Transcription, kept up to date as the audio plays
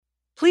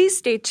Please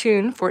stay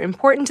tuned for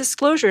important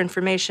disclosure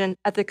information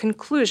at the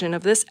conclusion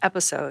of this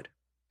episode.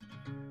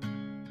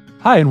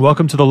 Hi, and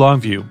welcome to The Long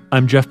View.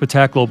 I'm Jeff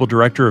Patak, Global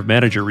Director of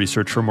Manager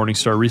Research for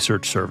Morningstar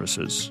Research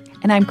Services.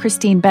 And I'm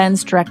Christine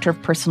Benz, Director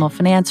of Personal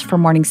Finance for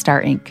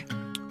Morningstar, Inc.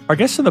 Our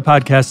guest on the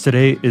podcast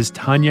today is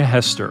Tanja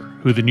Hester,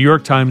 who the New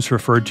York Times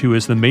referred to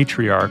as the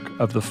matriarch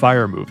of the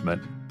FIRE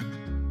movement.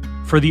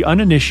 For the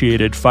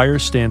uninitiated, FIRE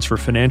stands for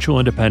Financial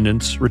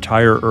Independence,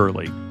 Retire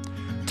Early.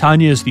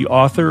 Tanja is the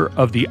author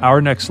of the Our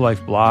Next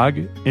Life blog,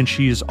 and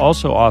she is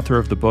also author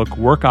of the book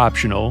Work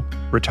Optional,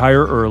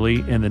 Retire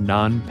Early in the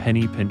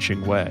Non-Penny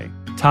Pinching Way.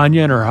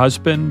 Tanja and her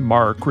husband,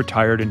 Mark,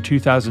 retired in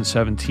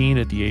 2017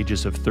 at the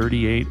ages of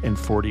 38 and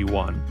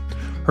 41.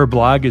 Her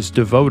blog is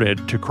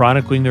devoted to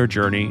chronicling their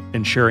journey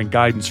and sharing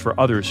guidance for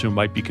others who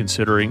might be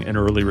considering an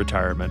early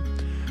retirement.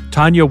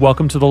 Tanja,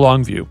 welcome to The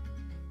Long View.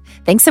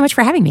 Thanks so much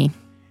for having me.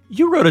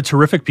 You wrote a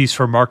terrific piece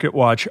for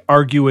MarketWatch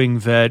arguing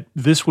that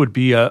this would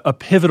be a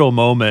pivotal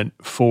moment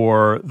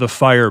for the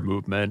FIRE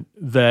movement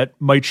that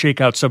might shake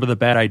out some of the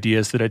bad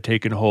ideas that had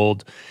taken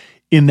hold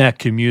in that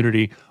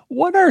community.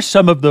 What are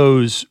some of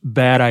those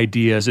bad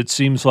ideas? It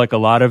seems like a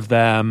lot of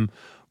them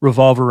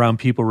revolve around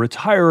people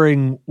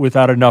retiring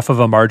without enough of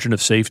a margin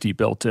of safety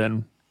built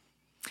in.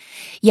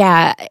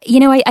 Yeah,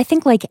 I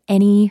think like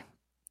any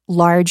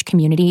large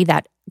community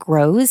that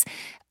grows,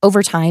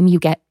 over time you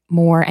get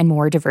more and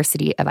more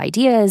diversity of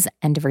ideas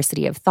and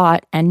diversity of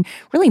thought. And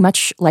really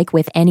much like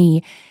with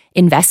any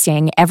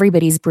investing,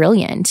 everybody's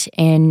brilliant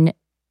in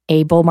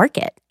a bull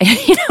market.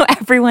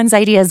 Everyone's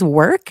ideas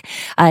work.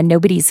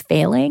 Nobody's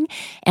failing.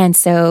 And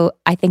so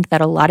I think that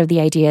a lot of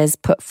the ideas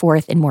put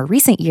forth in more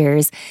recent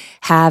years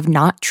have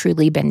not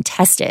truly been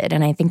tested.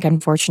 And I think,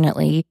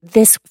 unfortunately,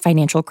 this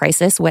financial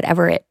crisis,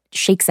 whatever it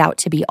shakes out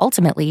to be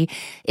ultimately,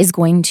 is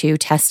going to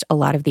test a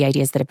lot of the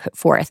ideas that are put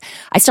forth.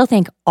 I still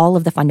think all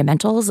of the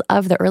fundamentals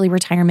of the early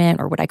retirement,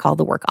 or what I call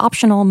the work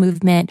optional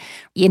movement,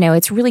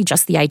 it's really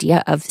just the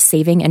idea of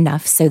saving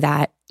enough so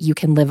that you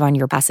can live on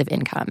your passive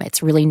income.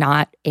 It's really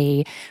not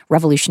a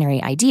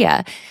revolutionary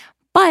idea.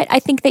 But I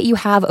think that you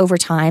have over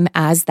time,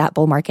 as that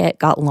bull market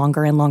got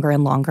longer and longer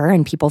and longer,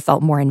 and people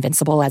felt more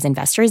invincible as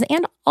investors,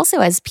 and also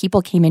as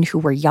people came in who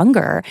were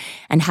younger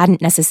and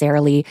hadn't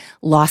necessarily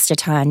lost a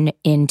ton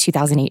in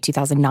 2008,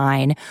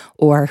 2009,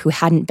 or who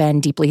hadn't been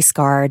deeply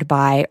scarred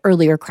by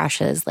earlier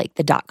crashes like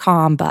the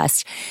dot-com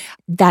bust,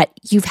 that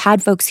you've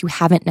had folks who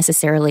haven't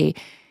necessarily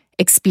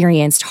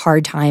experienced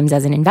hard times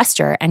as an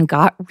investor and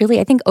got really,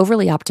 I think,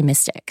 overly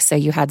optimistic. So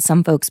you had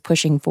some folks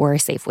pushing for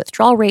safe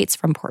withdrawal rates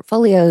from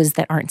portfolios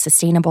that aren't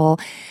sustainable.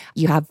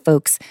 You have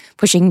folks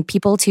pushing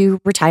people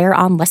to retire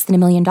on less than $1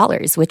 million,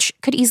 which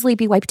could easily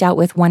be wiped out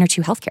with one or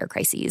two healthcare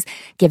crises,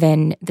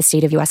 given the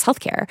state of U.S.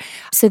 healthcare.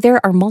 So there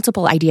are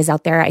multiple ideas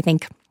out there, I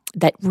think,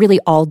 that really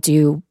all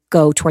do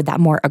go toward that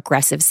more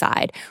aggressive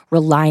side,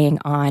 relying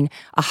on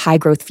a high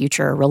growth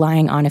future,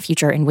 relying on a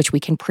future in which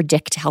we can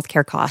predict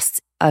healthcare costs,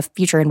 a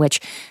future in which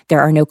there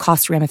are no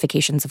cost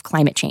ramifications of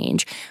climate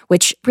change,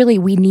 which really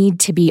we need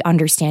to be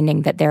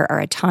understanding that there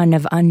are a ton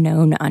of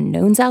unknown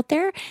unknowns out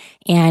there,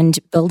 and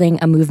building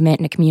a movement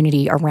and a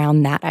community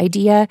around that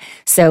idea.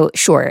 So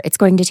sure, it's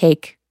going to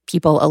take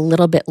people a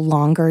little bit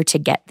longer to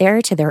get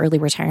there to their early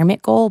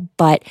retirement goal,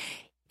 but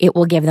it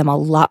will give them a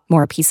lot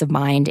more peace of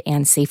mind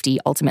and safety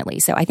ultimately.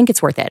 So I think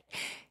it's worth it.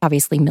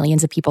 Obviously,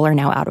 millions of people are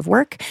now out of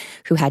work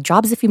who had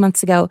jobs a few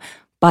months ago.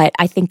 But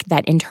I think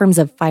that in terms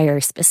of FIRE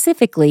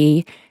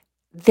specifically,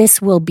 this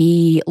will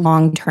be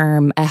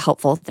long-term a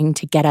helpful thing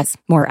to get us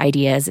more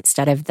ideas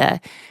instead of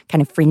the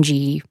kind of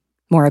fringy,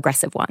 more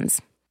aggressive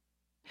ones.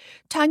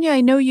 Tanja,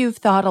 I know you've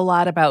thought a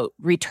lot about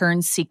return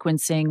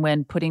sequencing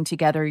when putting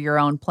together your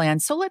own plan.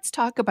 So let's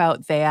talk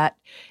about that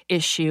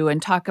issue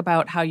and talk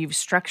about how you've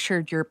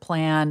structured your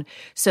plan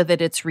so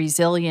that it's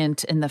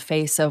resilient in the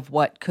face of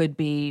what could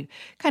be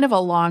kind of a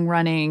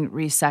long-running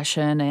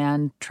recession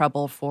and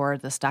trouble for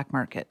the stock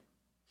market.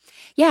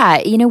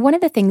 Yeah, one of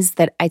the things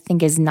that I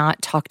think is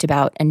not talked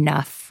about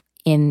enough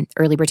in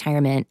early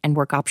retirement and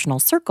work optional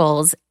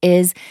circles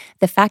is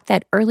the fact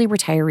that early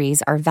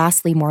retirees are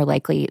vastly more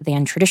likely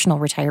than traditional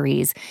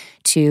retirees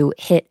to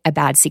hit a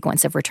bad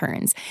sequence of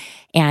returns.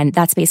 And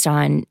that's based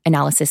on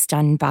analysis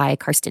done by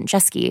Karsten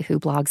Jeske, who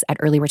blogs at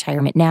Early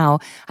Retirement Now.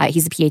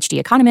 He's a PhD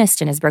economist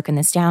and has broken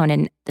this down.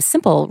 And the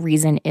simple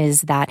reason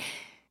is that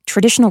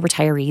traditional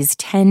retirees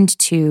tend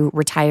to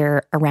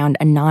retire around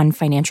a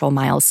non-financial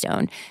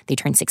milestone. They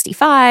turn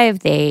 65,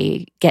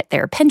 they get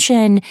their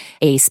pension,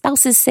 a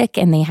spouse is sick,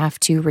 and they have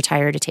to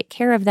retire to take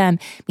care of them.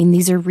 I mean,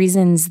 these are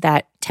reasons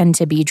that tend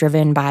to be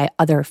driven by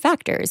other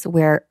factors,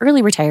 where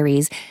early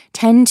retirees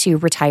tend to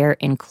retire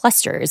in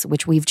clusters,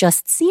 which we've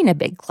just seen a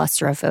big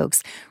cluster of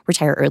folks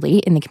retire early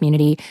in the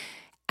community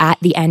at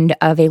the end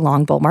of a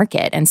long bull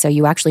market. And so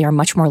you actually are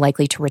much more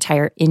likely to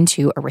retire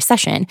into a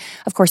recession.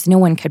 Of course, no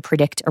one could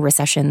predict a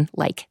recession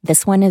like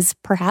this one is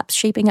perhaps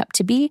shaping up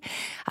to be.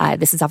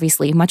 This is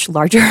obviously much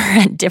larger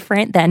and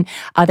different than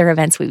other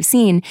events we've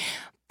seen.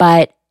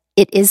 But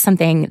it is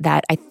something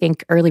that I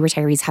think early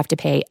retirees have to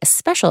pay a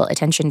special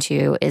attention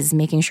to, is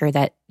making sure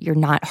that you're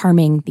not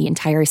harming the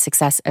entire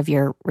success of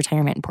your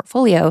retirement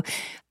portfolio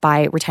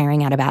by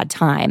retiring at a bad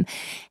time.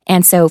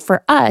 And so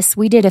for us,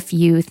 we did a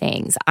few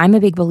things. I'm a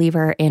big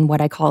believer in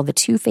what I call the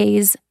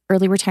two-phase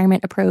early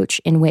retirement approach,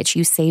 in which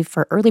you save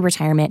for early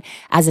retirement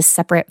as a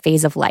separate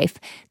phase of life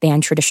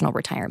than traditional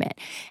retirement.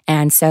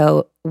 And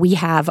so we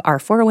have our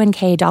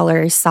 401k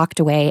dollars socked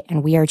away,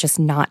 and we are just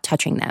not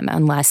touching them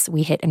unless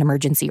we hit an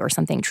emergency or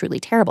something truly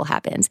terrible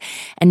happens.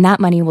 And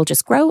that money will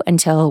just grow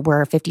until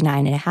we're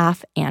 59 and a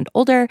half and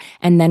older,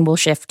 and then we'll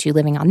shift to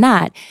living on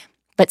that.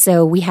 But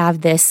so we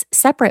have this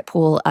separate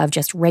pool of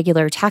just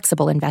regular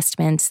taxable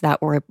investments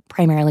that we're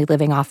primarily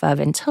living off of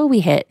until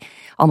we hit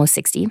almost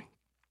 60.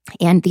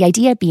 And the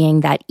idea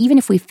being that even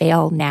if we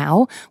fail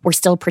now, we're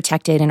still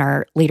protected in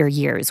our later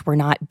years. We're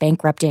not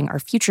bankrupting our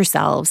future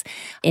selves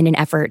in an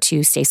effort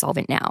to stay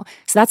solvent now.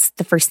 So that's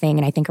the first thing.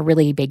 And I think a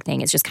really big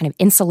thing is just kind of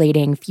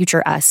insulating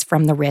future us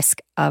from the risk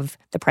of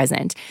the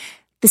present.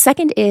 The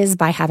second is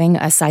by having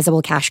a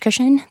sizable cash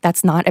cushion.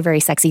 That's not a very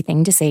sexy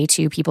thing to say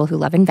to people who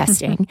love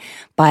investing,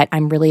 but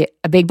I'm really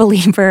a big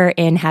believer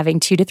in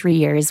having 2 to 3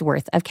 years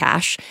worth of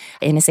cash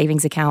in a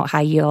savings account, high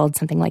yield,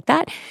 something like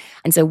that.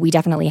 And so we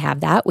definitely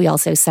have that. We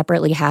also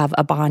separately have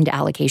a bond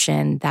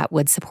allocation that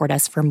would support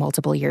us for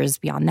multiple years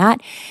beyond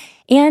that.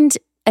 And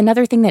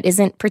another thing that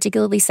isn't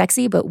particularly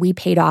sexy, but we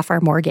paid off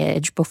our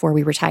mortgage before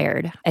we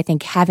retired. I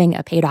think having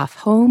a paid off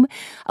home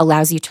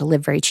allows you to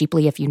live very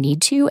cheaply if you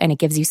need to, and it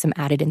gives you some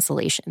added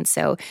insulation.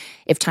 So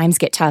if times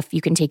get tough,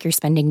 you can take your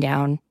spending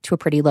down to a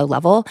pretty low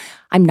level.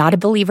 I'm not a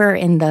believer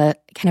in the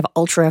kind of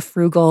ultra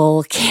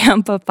frugal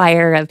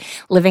campfire of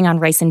living on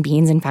rice and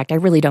beans. In fact, I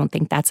really don't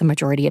think that's a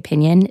majority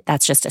opinion.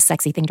 That's just a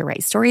sexy thing to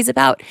write stories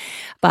about.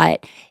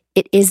 But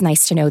it is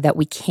nice to know that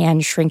we can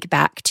shrink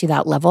back to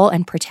that level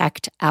and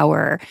protect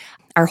our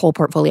whole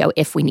portfolio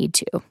if we need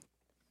to.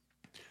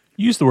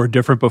 You used the word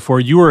different before.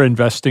 You were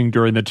investing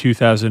during the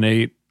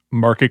 2008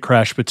 market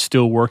crash, but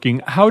still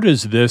working. How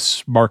does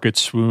this market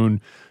swoon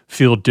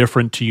feel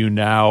different to you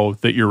now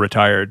that you're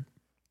retired?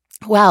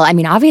 Well, I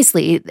mean,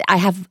 obviously, I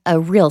have a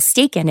real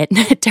stake in it in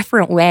a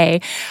different way.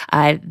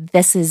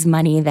 This is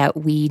money that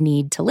we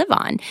need to live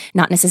on,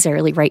 not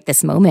necessarily right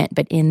this moment,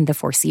 but in the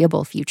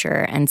foreseeable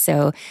future. And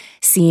so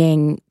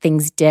seeing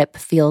things dip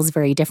feels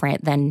very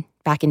different than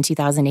back in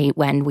 2008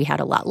 when we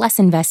had a lot less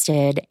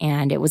invested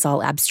and it was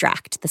all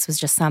abstract. This was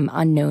just some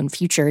unknown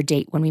future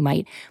date when we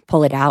might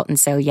pull it out. And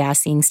so, yeah,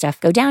 seeing stuff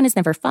go down is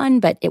never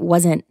fun, but it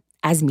wasn't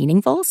as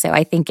meaningful. So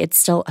I think it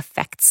still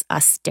affects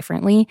us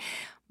differently.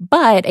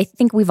 But I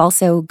think we've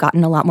also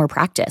gotten a lot more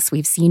practice.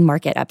 We've seen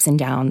market ups and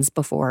downs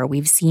before.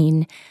 We've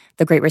seen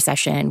the Great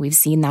Recession. We've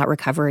seen that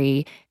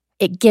recovery.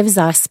 It gives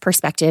us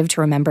perspective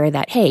to remember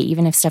that, hey,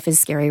 even if stuff is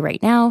scary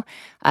right now,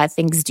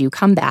 things do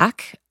come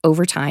back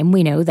over time.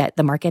 We know that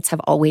the markets have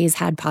always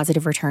had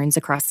positive returns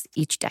across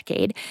each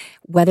decade.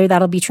 Whether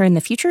that'll be true in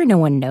the future, no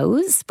one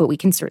knows, but we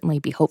can certainly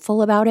be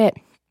hopeful about it.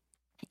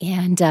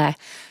 And I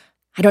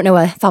don't know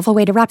a thoughtful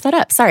way to wrap that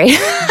up. Sorry.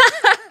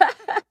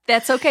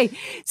 That's okay.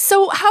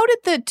 So how did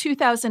the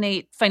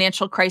 2008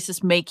 financial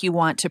crisis make you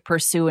want to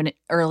pursue an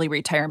early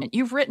retirement?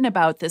 You've written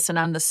about this, and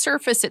on the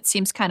surface, it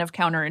seems kind of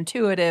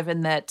counterintuitive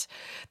in that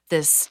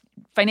this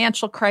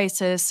financial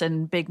crisis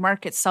and big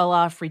market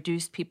sell-off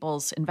reduced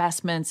people's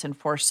investments and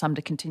forced some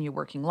to continue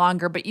working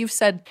longer. But you've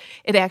said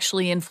it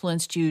actually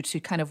influenced you to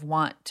kind of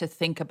want to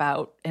think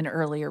about an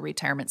earlier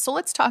retirement. So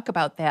let's talk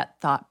about that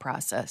thought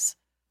process.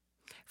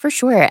 For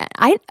sure.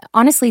 I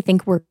honestly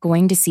think we're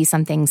going to see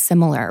something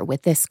similar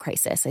with this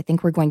crisis. I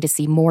think we're going to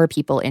see more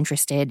people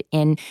interested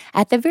in,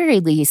 at the very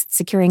least,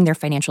 securing their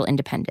financial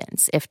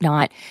independence, if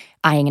not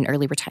eyeing an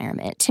early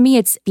retirement. To me,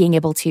 it's being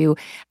able to,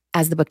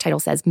 as the book title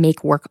says,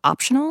 make work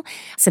optional,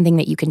 something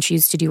that you can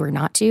choose to do or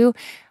not do.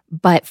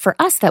 But for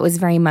us, that was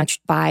very much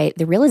by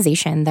the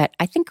realization that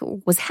I think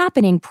was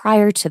happening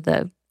prior to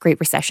the Great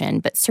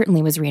Recession, but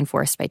certainly was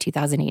reinforced by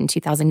 2008 and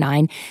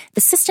 2009.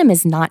 The system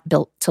is not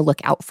built to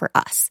look out for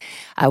us.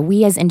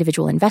 We as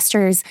individual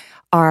investors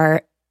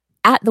are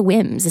at the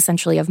whims,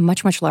 essentially, of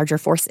much, much larger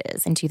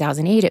forces. In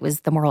 2008, it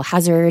was the moral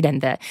hazard and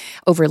the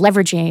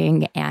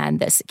over-leveraging and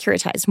the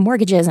securitized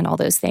mortgages and all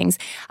those things.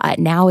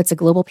 Now it's a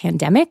global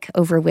pandemic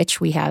over which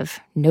we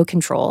have no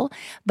control.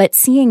 But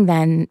seeing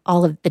then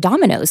all of the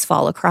dominoes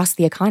fall across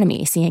the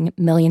economy, seeing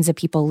millions of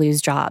people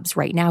lose jobs.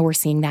 Right now, we're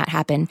seeing that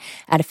happen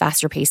at a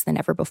faster pace than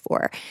ever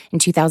before. In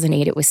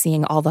 2008, it was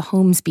seeing all the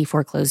homes be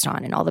foreclosed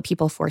on and all the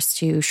people forced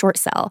to short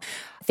sell,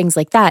 things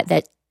like that,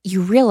 that you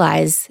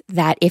realize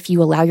that if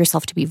you allow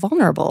yourself to be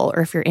vulnerable,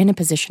 or if you're in a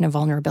position of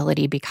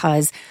vulnerability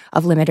because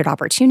of limited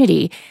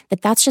opportunity,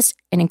 that that's just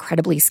an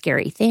incredibly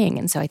scary thing.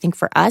 And so I think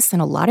for us and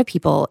a lot of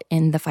people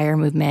in the FIRE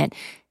movement,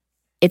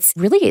 it's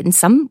really in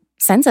some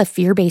sense a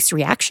fear-based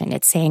reaction.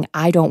 It's saying,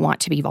 I don't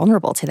want to be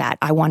vulnerable to that.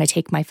 I want to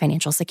take my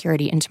financial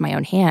security into my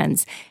own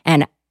hands.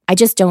 And I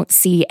just don't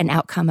see an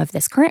outcome of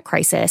this current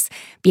crisis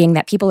being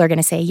that people are going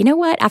to say, you know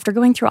what, after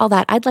going through all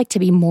that, I'd like to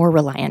be more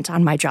reliant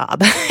on my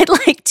job. I'd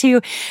like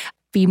to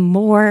be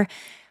more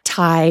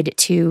tied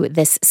to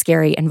this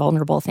scary and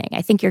vulnerable thing.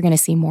 I think you're going to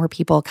see more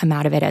people come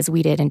out of it as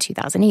we did in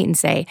 2008 and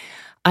say,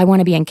 I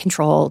want to be in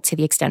control to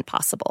the extent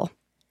possible.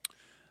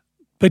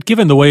 But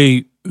given the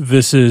way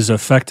this is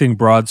affecting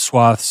broad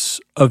swaths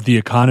of the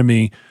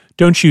economy,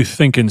 don't you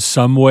think in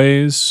some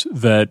ways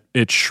that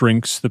it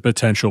shrinks the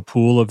potential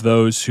pool of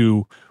those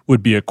who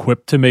would be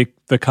equipped to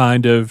make the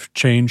kind of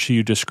change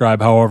you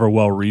describe, however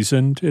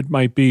well-reasoned it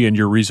might be? And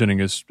your reasoning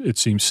it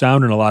seems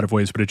sound in a lot of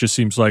ways, but it just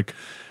seems like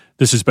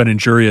this has been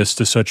injurious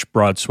to such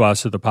broad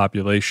swaths of the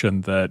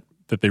population that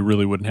they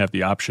really wouldn't have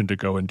the option to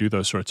go and do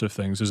those sorts of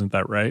things. Isn't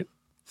that right?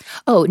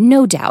 Oh,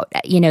 no doubt.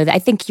 I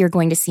think you're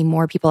going to see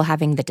more people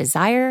having the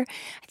desire.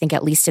 I think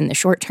at least in the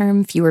short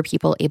term, fewer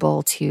people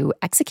able to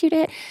execute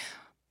it.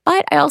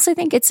 But I also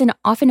think it's an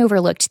often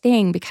overlooked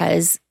thing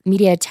because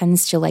media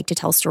tends to like to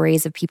tell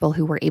stories of people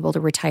who were able to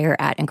retire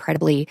at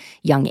incredibly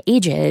young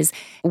ages.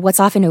 What's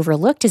often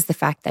overlooked is the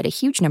fact that a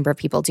huge number of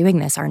people doing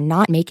this are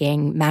not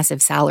making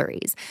massive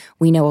salaries.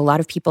 We know a lot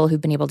of people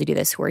who've been able to do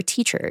this who are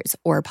teachers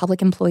or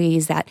public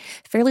employees at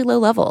fairly low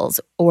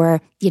levels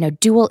or,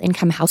 dual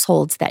income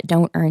households that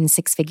don't earn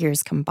six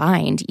figures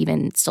combined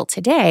even still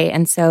today.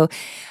 And so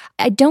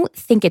I don't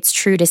think it's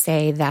true to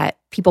say that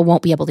people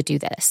won't be able to do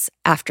this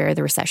after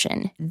the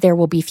recession. There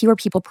will be fewer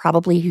people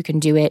probably who can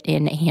do it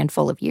in a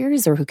handful of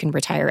years or who can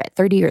retire at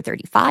 30 or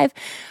 35.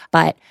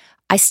 But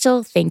I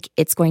still think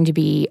it's going to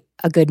be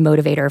a good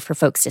motivator for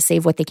folks to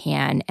save what they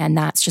can. And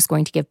that's just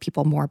going to give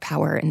people more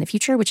power in the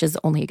future, which is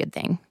only a good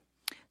thing.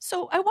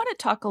 So I want to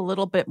talk a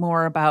little bit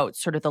more about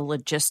sort of the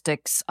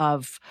logistics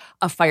of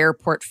a fire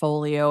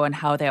portfolio and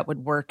how that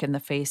would work in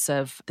the face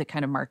of the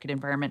kind of market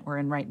environment we're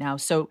in right now.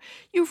 So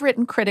you've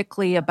written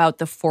critically about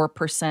the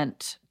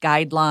 4%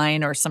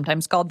 guideline, or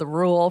sometimes called the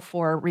rule,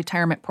 for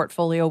retirement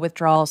portfolio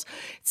withdrawals.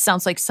 It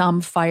sounds like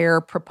some fire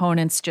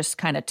proponents just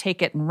kind of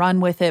take it and run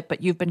with it,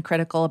 but you've been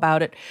critical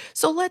about it.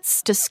 So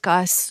let's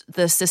discuss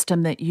the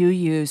system that you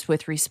use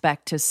with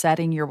respect to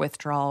setting your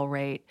withdrawal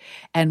rate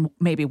and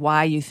maybe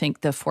why you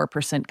think the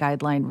 4%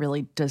 guideline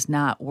really does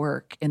not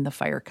work in the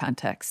fire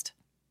context.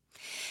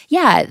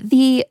 Yeah,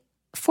 the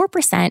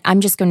 4%, I'm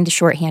just going to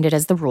shorthand it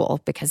as the rule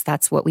because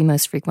that's what we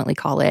most frequently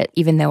call it,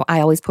 even though I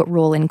always put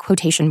rule in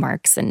quotation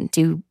marks and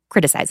do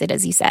criticize it,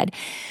 as you said.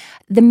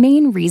 The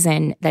main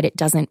reason that it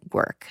doesn't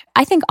work,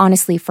 I think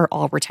honestly for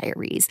all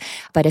retirees,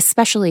 but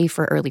especially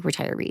for early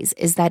retirees,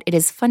 is that it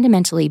is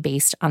fundamentally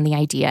based on the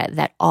idea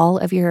that all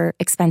of your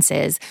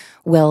expenses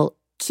will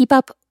keep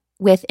up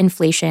with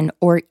inflation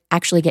or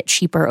actually get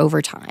cheaper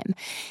over time.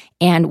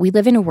 And we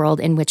live in a world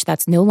in which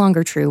that's no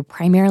longer true,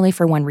 primarily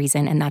for one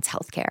reason, and that's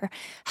healthcare.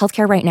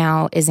 Healthcare right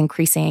now is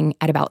increasing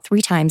at about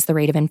 3 times the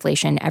rate of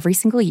inflation every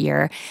single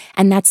year,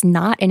 and that's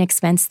not an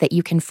expense that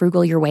you can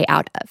frugal your way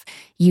out of.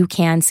 You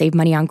can save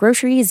money on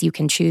groceries, you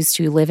can choose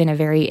to live in a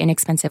very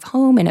inexpensive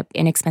home in an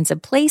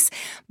inexpensive place,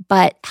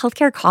 but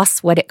healthcare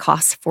costs what it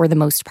costs for the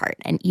most part.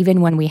 And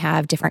even when we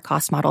have different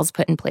cost models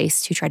put in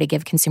place to try to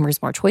give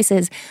consumers more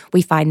choices,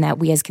 we find that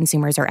we as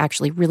consumers are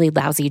actually really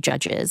lousy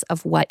judges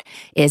of what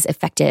is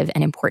effective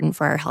and important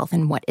for our health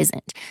and what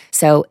isn't.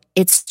 So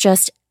it's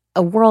just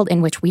a world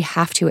in which we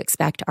have to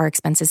expect our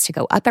expenses to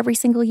go up every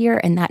single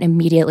year, and that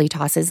immediately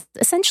tosses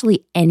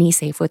essentially any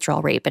safe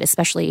withdrawal rate, but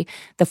especially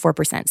the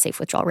 4% safe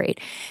withdrawal rate.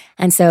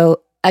 And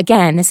so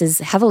again, this is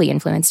heavily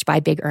influenced by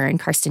Big Earn,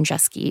 Karsten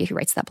Jeske, who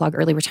writes that blog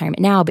Early Retirement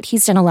Now, but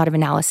he's done a lot of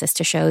analysis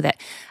to show that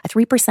a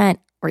 3%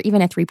 or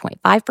even a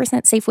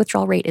 3.5% safe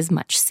withdrawal rate is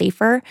much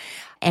safer.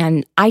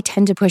 And I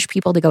tend to push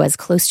people to go as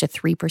close to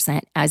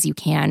 3% as you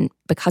can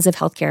because of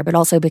healthcare, but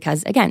also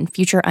because, again,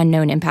 future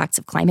unknown impacts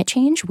of climate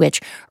change, which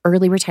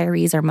early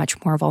retirees are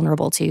much more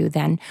vulnerable to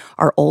than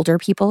our older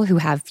people who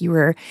have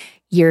fewer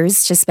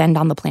years to spend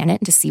on the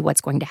planet and to see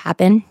what's going to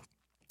happen.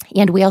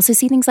 And we also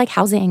see things like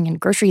housing and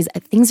groceries.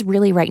 Things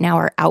really right now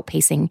are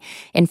outpacing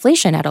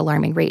inflation at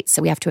alarming rates.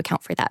 So we have to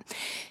account for that.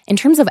 In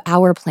terms of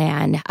our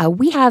plan,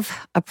 we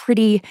have a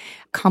pretty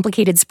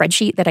complicated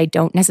spreadsheet that I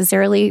don't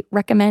necessarily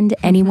recommend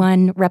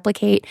anyone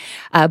replicate.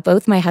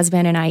 Both my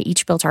husband and I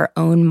each built our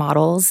own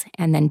models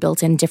and then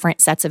built in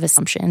different sets of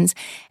assumptions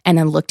and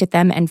then looked at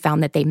them and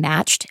found that they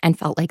matched and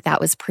felt like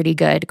that was pretty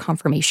good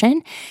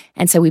confirmation.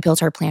 And so we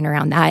built our plan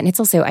around that. And it's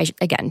also,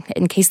 again,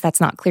 in case that's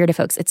not clear to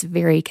folks, it's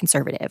very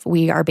conservative.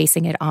 We are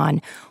basing it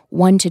on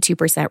 1 to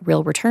 2%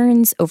 real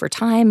returns over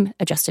time,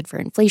 adjusted for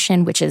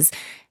inflation, which is,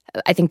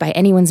 I think by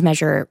anyone's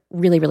measure,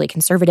 really, really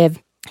conservative.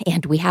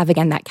 And we have,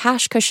 again, that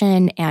cash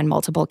cushion and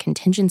multiple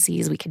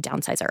contingencies. We could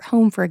downsize our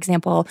home, for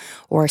example,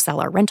 or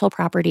sell our rental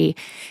property.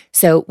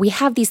 So we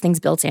have these things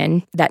built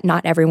in that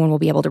not everyone will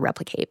be able to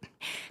replicate.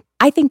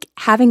 I think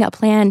having a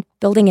plan,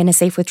 building in a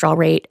safe withdrawal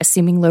rate,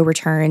 assuming low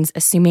returns,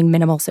 assuming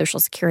minimal Social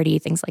Security,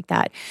 things like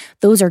that,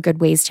 those are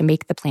good ways to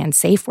make the plan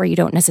safe where you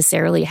don't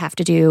necessarily have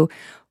to do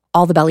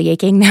all the belly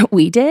aching that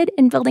we did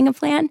in building a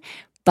plan.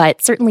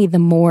 But certainly the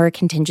more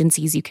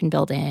contingencies you can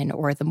build in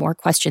or the more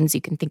questions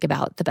you can think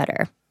about, the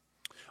better.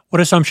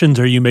 What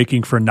assumptions are you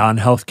making for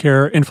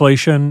non-healthcare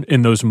inflation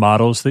in those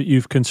models that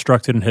you've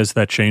constructed, and has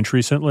that changed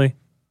recently?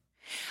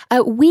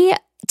 We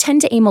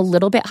tend to aim a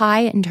little bit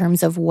high in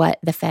terms of what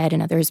the Fed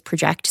and others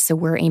project. So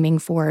we're aiming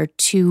for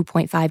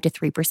 2.5 to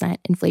 3%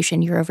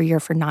 inflation year over year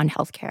for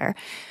non-healthcare.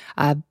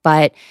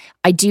 But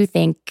I do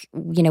think,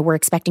 we're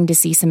expecting to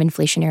see some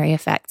inflationary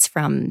effects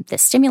from the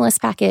stimulus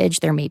package.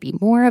 There may be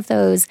more of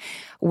those.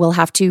 We'll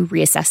have to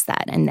reassess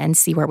that and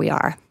see where we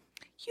are.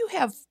 You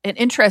have an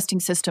interesting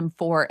system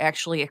for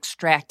actually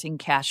extracting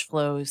cash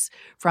flows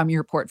from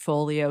your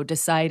portfolio,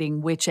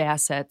 deciding which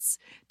assets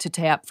to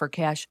tap for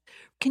cash.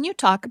 Can you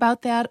talk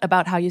about that,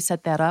 about how you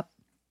set that up?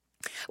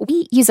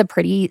 We use a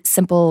pretty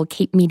simple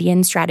Cape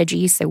median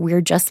strategy. So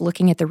we're just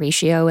looking at the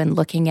ratio and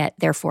looking at,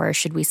 therefore,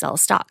 should we sell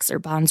stocks or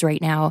bonds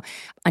right now?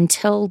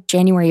 Until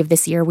January of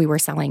this year, we were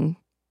selling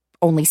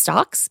only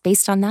stocks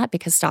based on that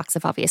because stocks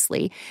have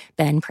obviously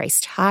been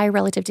priced high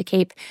relative to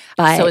Cape.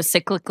 But so a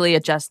cyclically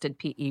adjusted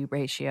PE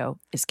ratio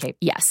is Cape.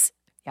 Yes,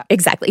 yeah.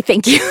 Exactly.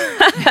 Thank you.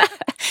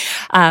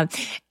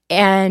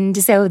 And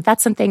so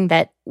that's something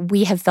that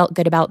we have felt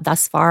good about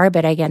thus far.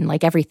 But again,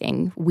 like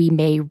everything, we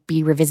may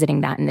be revisiting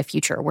that in the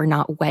future. We're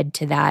not wed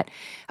to that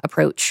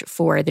approach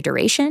for the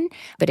duration,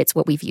 but it's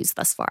what we've used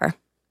thus far.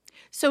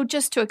 So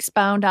just to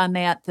expound on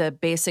that, the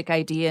basic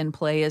idea in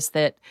play is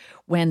that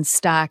when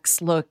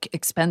stocks look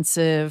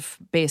expensive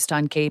based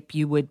on Cape,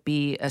 you would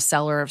be a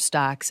seller of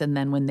stocks. And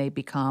then when they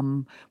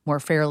become more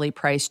fairly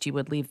priced, you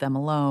would leave them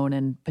alone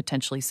and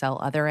potentially sell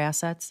other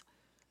assets?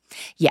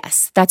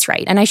 Yes, that's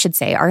right. And I should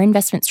say our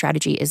investment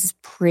strategy is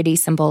pretty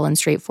simple and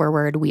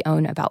straightforward. We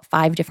own about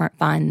 5 different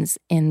funds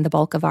in the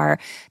bulk of our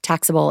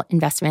taxable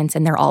investments,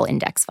 and they're all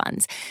index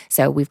funds.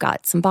 So we've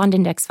got some bond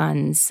index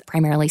funds,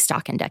 primarily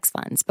stock index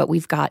funds, but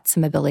we've got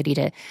some ability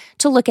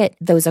to look at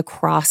those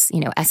across,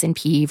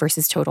 S&P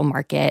versus total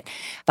market.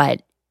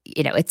 But,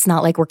 it's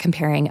not like we're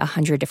comparing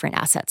 100 different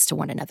assets to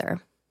one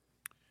another.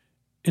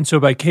 And so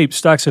by Cape,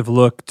 stocks have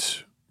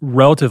looked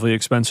relatively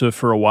expensive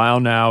for a while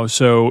now.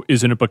 So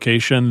is an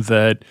implication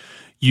that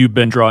you've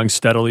been drawing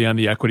steadily on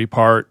the equity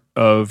part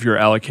of your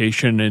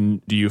allocation?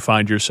 And do you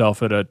find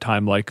yourself at a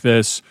time like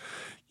this,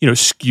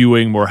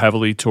 skewing more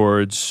heavily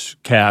towards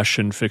cash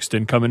and fixed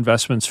income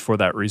investments for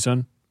that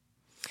reason?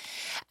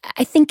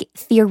 I think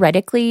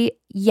theoretically,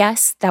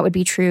 yes, that would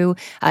be true.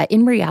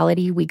 In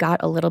reality, we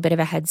got a little bit of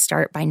a head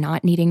start by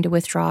not needing to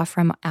withdraw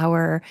from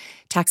our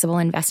taxable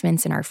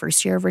investments in our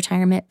first year of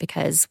retirement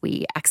because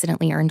we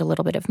accidentally earned a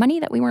little bit of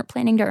money that we weren't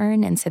planning to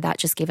earn. And so that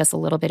just gave us a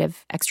little bit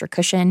of extra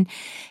cushion.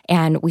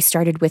 And we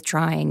started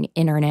withdrawing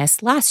in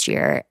earnest last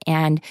year.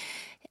 And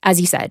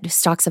as you said,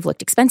 stocks have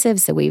looked expensive,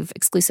 so we've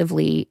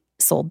exclusively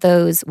sold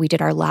those. We did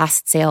our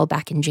last sale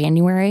back in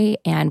January,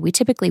 and we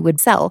typically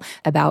would sell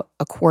about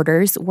a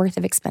quarter's worth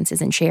of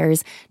expenses in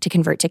shares to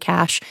convert to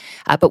cash.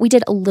 But we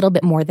did a little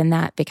bit more than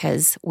that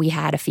because we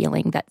had a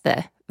feeling that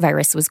the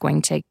virus was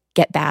going to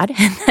get bad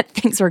and that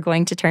things were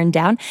going to turn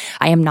down.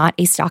 I am not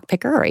a stock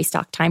picker or a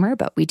stock timer,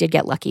 but we did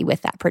get lucky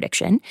with that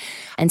prediction.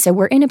 And so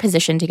we're in a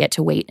position to get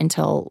to wait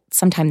until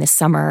sometime this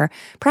summer,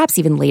 perhaps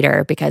even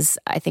later, because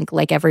I think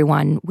like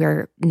everyone,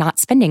 we're not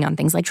spending on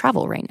things like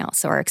travel right now.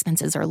 So our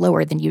expenses are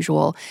lower than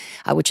usual,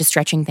 which is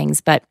stretching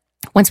things. But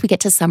once we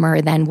get to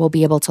summer, then we'll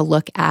be able to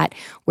look at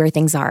where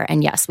things are.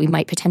 And yes, we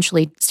might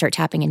potentially start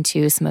tapping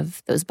into some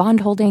of those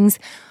bond holdings,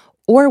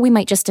 or we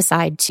might just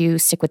decide to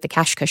stick with the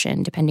cash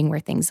cushion, depending where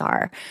things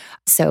are.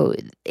 So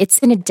it's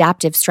an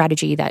adaptive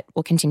strategy that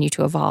will continue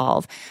to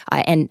evolve.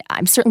 And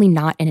I'm certainly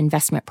not an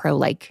investment pro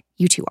like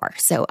you two are.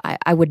 So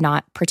I would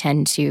not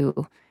pretend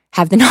to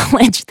have the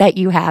knowledge that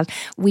you have.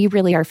 We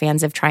really are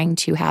fans of trying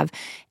to have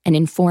an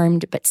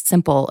informed but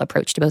simple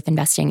approach to both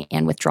investing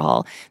and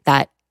withdrawal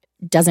that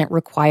doesn't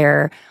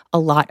require a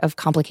lot of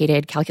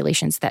complicated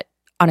calculations that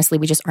honestly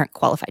we just aren't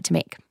qualified to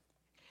make.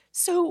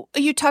 So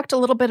you talked a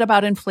little bit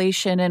about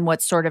inflation and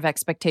what sort of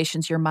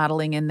expectations you're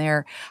modeling in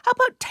there. How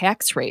about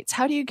tax rates?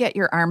 How do you get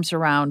your arms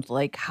around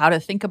how to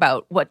think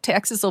about what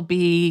taxes will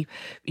be,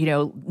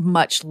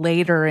 much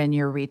later in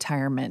your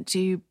retirement?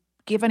 Do you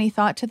give any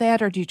thought to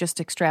that, or do you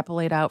just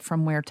extrapolate out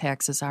from where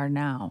taxes are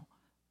now?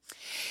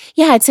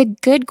 Yeah, it's a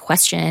good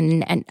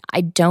question. And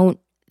I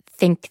don't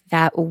think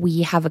that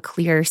we have a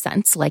clear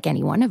sense, like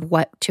anyone, of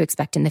what to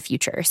expect in the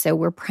future. So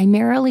we're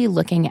primarily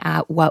looking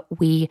at what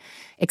we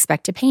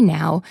expect to pay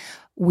now.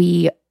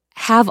 We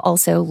have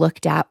also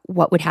looked at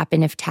what would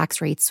happen if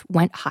tax rates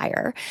went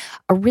higher.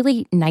 A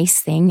really nice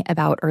thing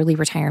about early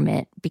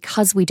retirement,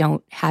 because we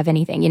don't have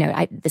anything,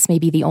 this may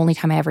be the only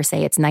time I ever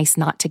say it's nice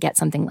not to get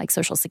something like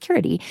Social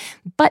Security,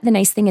 but the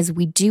nice thing is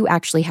we do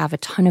actually have a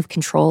ton of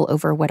control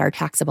over what our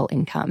taxable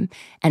income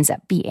ends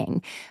up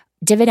being.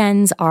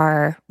 Dividends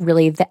are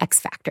really the X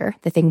factor,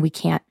 the thing we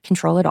can't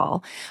control at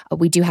all.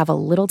 We do have a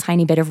little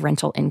tiny bit of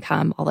rental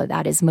income, although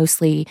that is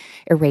mostly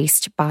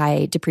erased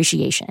by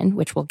depreciation,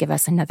 which will give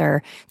us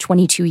another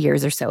 22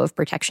 years or so of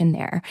protection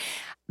there.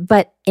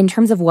 But in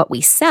terms of what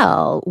we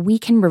sell, we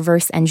can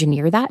reverse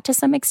engineer that to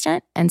some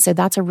extent. And so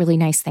that's a really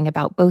nice thing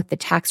about both the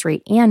tax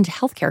rate and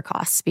healthcare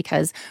costs,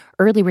 because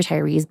early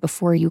retirees,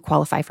 before you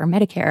qualify for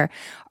Medicare,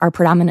 are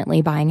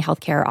predominantly buying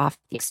healthcare off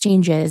the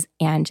exchanges,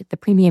 and the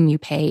premium you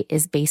pay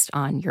is based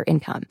on your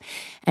income.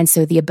 And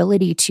so the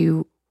ability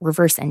to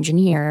reverse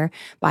engineer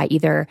by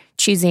either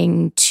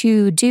choosing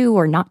to do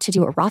or not to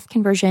do a Roth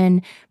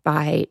conversion,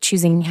 by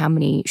choosing how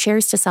many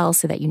shares to sell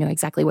so that you know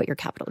exactly what your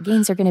capital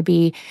gains are going to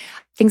be.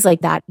 Things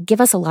like that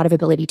give us a lot of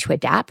ability to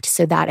adapt.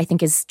 So that I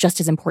think is just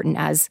as important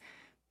as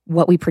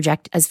what we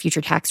project as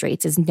future tax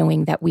rates, is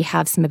knowing that we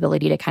have some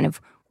ability to kind of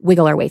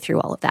wiggle our way through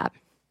all of that.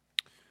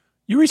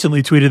 You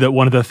recently tweeted that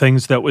one of the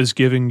things that was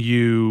giving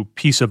you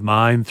peace of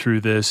mind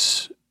through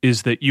this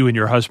is that you and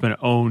your husband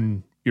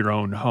own your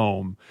own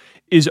home.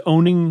 Is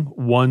owning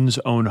one's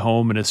own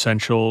home an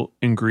essential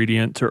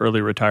ingredient to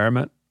early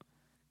retirement?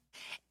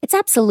 It's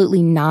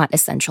absolutely not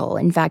essential.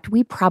 In fact,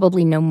 we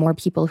probably know more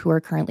people who are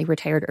currently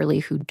retired early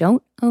who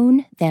don't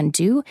own than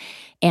do.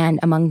 And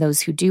among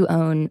those who do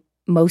own,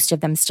 most of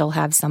them still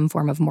have some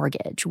form of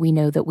mortgage. We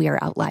know that we are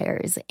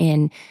outliers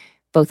in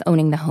both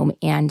owning the home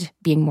and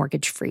being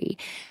mortgage free.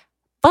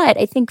 But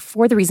I think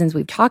for the reasons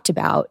we've talked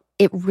about,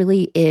 it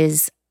really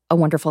is a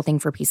wonderful thing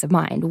for peace of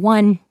mind.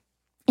 One,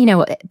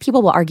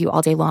 people will argue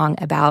all day long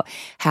about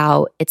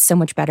how it's so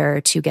much better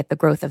to get the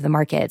growth of the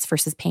markets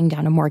versus paying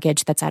down a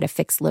mortgage that's at a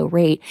fixed low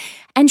rate.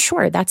 And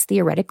sure, that's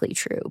theoretically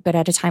true. But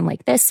at a time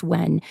like this,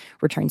 when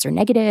returns are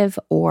negative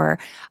or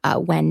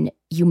when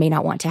you may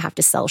not want to have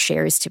to sell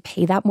shares to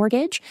pay that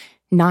mortgage,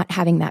 not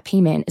having that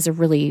payment is a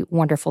really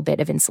wonderful bit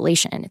of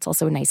insulation. It's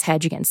also a nice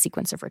hedge against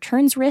sequence of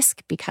returns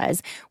risk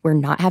because we're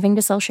not having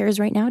to sell shares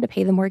right now to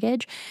pay the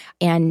mortgage.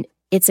 And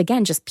it's,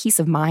 again, just peace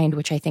of mind,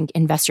 which I think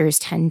investors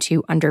tend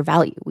to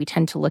undervalue. We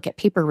tend to look at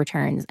paper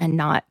returns and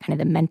not kind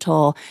of the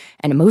mental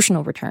and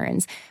emotional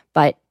returns.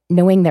 But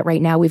knowing that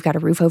right now we've got a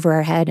roof over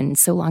our head and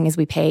so long as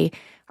we pay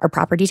our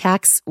property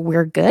tax,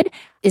 we're good,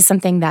 is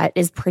something that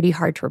is pretty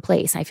hard to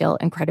replace. I feel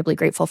incredibly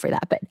grateful for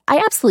that. But I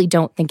absolutely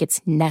don't think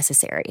it's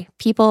necessary.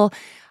 People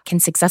can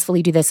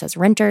successfully do this as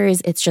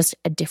renters. It's just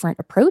a different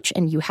approach.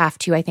 And you have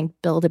to, I think,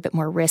 build a bit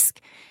more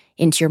risk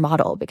into your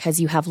model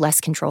because you have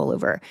less control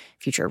over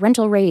future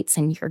rental rates,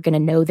 and you're going to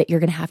know that you're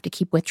going to have to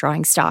keep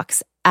withdrawing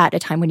stocks at a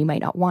time when you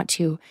might not want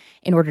to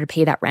in order to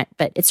pay that rent.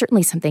 But it's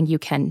certainly something you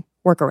can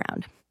work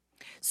around.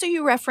 So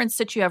you referenced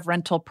that you have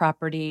rental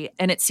property,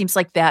 and it seems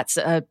like that's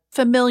a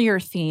familiar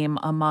theme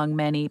among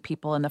many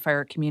people in the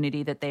fire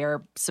community, that they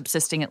are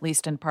subsisting at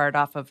least in part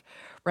off of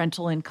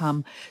rental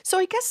income. So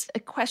I guess a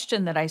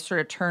question that I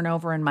sort of turn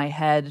over in my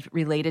head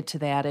related to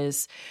that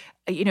is,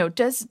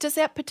 does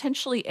that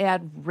potentially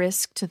add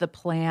risk to the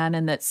plan,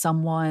 and that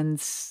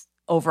someone's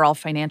overall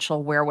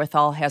financial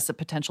wherewithal has the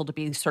potential to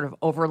be sort of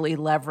overly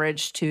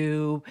leveraged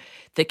to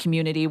the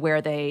community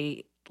where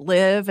they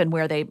live and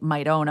where they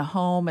might own a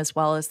home as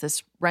well as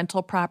this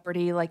rental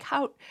property? Like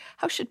how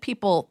should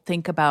people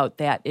think about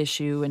that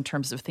issue in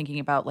terms of thinking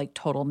about like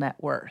total net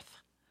worth?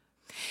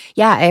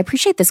 Yeah, I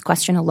appreciate this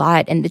question a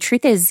lot. And the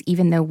truth is,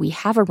 even though we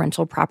have a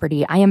rental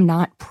property, I am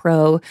not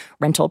pro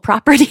rental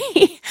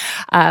property.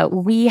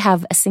 We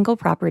have a single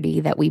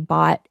property that we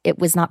bought. It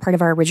was not part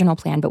of our original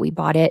plan, but we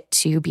bought it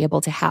to be able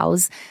to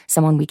house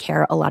someone we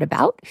care a lot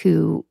about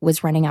who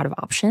was running out of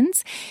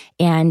options.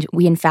 And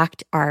we, in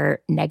fact, are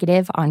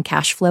negative on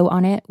cash flow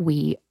on it.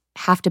 We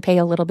have to pay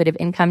a little bit of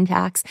income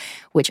tax,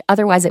 which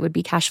otherwise it would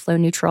be cash flow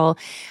neutral.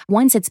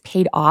 Once it's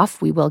paid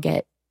off, we will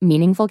get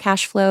meaningful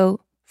cash flow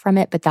from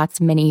it, but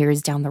that's many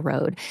years down the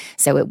road.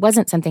 So it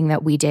wasn't something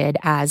that we did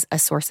as a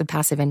source of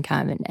passive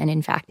income. And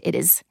in fact, it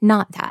is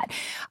not that.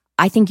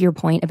 I think your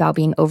point about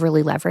being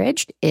overly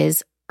leveraged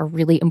is a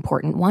really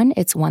important one.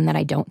 It's one that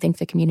I don't think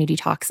the community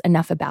talks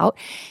enough about.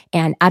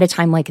 And at a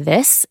time like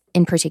this,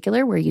 in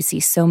particular, where you see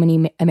so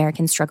many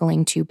Americans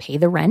struggling to pay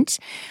the rent,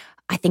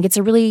 I think it's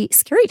a really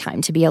scary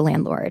time to be a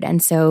landlord.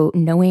 And so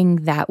knowing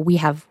that we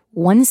have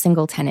one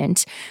single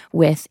tenant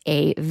with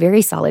a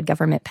very solid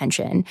government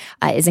pension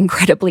is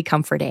incredibly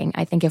comforting.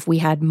 I think if we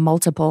had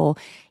multiple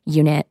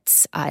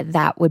units,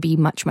 that would be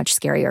much, much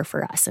scarier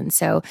for us. And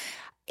so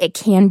it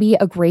can be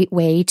a great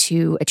way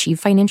to achieve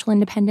financial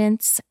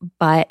independence,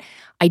 but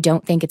I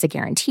don't think it's a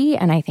guarantee.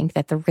 And I think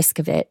that the risk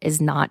of it is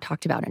not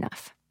talked about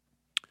enough.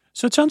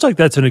 So it sounds like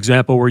that's an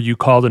example where you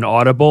called an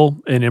audible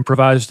and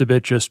improvised a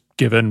bit, just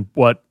given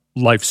what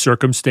life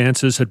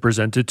circumstances had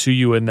presented to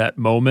you in that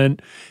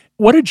moment.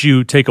 What did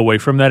you take away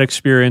from that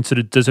experience?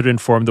 Does it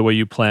inform the way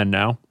you plan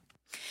now?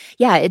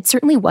 Yeah, it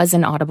certainly was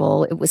an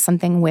audible. It was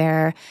something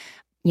where,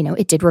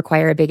 it did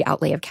require a big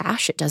outlay of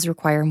cash. It does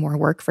require more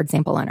work, for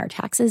example, on our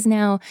taxes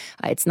now.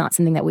 It's not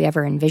something that we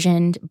ever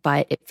envisioned,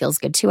 but it feels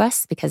good to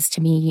us because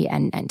to me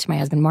and to my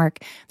husband, Mark,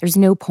 there's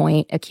no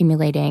point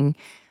accumulating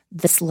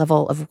this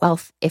level of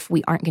wealth if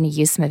we aren't going to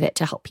use some of it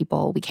to help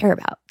people we care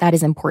about. That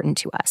is important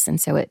to us. And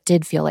so it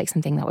did feel like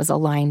something that was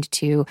aligned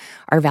to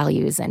our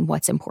values and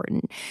what's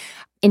important.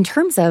 In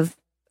terms of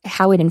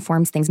how it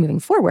informs things moving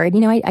forward,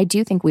 I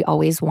do think we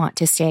always want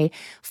to stay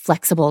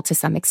flexible to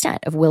some extent,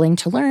 of willing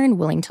to learn,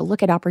 willing to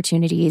look at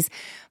opportunities,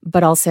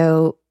 but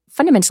also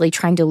fundamentally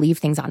trying to leave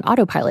things on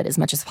autopilot as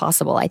much as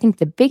possible. I think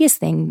the biggest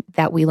thing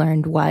that we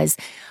learned was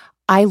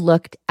I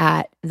looked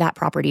at that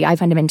property. I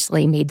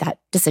fundamentally made that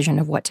decision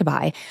of what to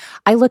buy.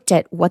 I looked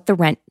at what the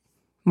rent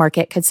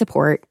market could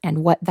support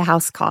and what the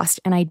house cost,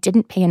 and I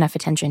didn't pay enough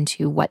attention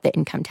to what the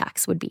income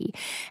tax would be.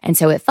 And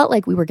so it felt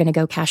like we were going to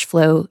go cash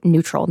flow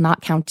neutral,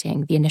 not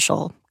counting the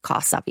initial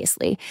costs,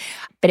 obviously.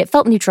 But it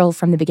felt neutral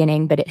from the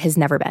beginning, but it has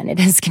never been. It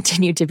has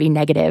continued to be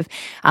negative.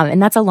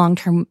 And that's a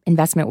long-term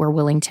investment we're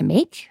willing to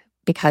make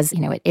because,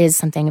 it is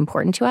something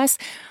important to us.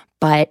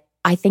 But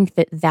I think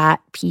that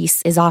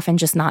piece is often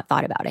just not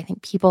thought about. I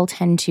think people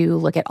tend to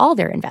look at all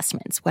their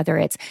investments, whether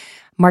it's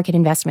market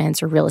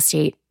investments or real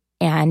estate,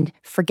 and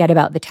forget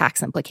about the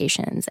tax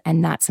implications.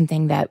 And that's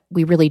something that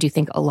we really do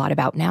think a lot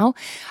about now,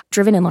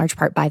 driven in large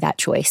part by that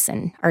choice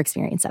and our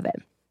experience of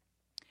it.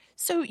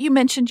 So you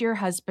mentioned your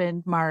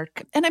husband,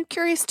 Mark, and I'm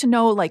curious to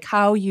know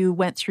how you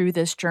went through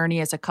this journey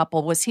as a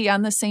couple. Was he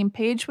on the same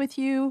page with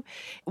you?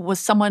 Was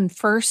someone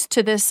first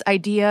to this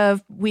idea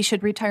of we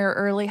should retire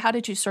early? How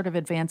did you sort of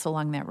advance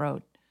along that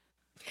road?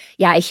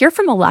 Yeah, I hear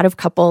from a lot of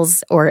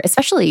couples, or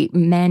especially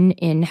men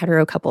in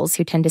hetero couples,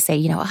 who tend to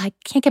say, I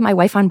can't get my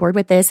wife on board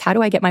with this. How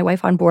do I get my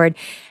wife on board?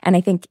 And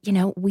I think,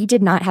 we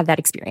did not have that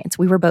experience.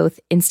 We were both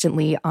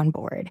instantly on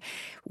board.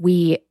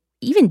 We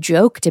even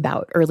joked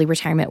about early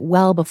retirement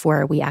well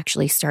before we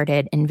actually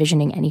started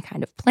envisioning any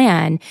kind of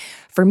plan.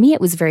 For me,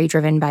 it was very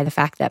driven by the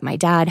fact that my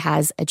dad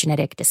has a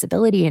genetic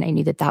disability, and I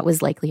knew that that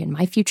was likely in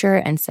my future.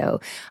 And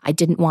so I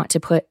didn't want to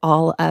put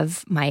all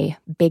of my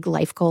big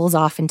life goals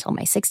off until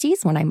my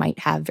 60s when I might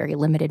have very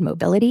limited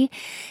mobility.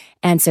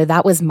 And so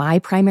that was my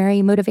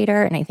primary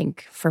motivator. And I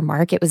think for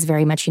Mark, it was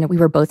very much, we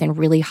were both in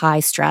really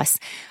high stress,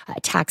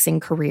 taxing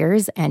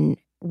careers and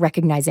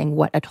recognizing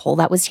what a toll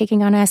that was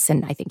taking on us.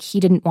 And I think he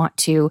didn't want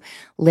to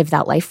live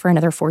that life for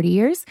another 40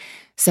 years.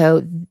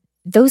 So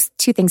those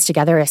two things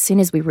together, as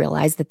soon as we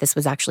realized that this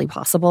was actually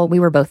possible,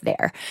 we were both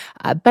there.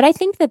 But I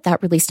think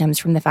that really stems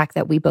from the fact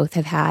that we both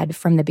have had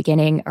from the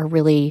beginning a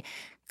really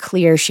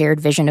clear shared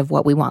vision of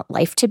what we want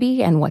life to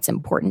be and what's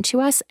important to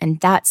us. And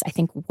that's, I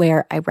think,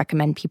 where I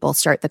recommend people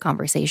start the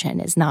conversation,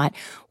 is not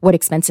what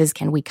expenses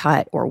can we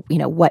cut or,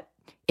 what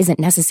isn't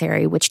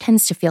necessary, which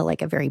tends to feel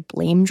like a very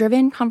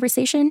blame-driven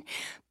conversation,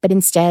 but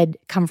instead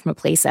come from a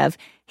place of,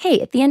 hey,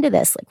 at the end of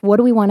this, what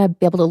do we want to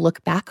be able to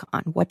look back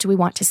on? What do we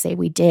want to say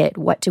we did?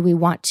 What do we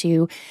want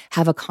to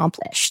have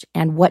accomplished?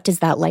 And what does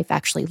that life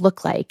actually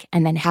look like?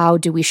 And then how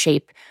do we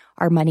shape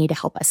our money to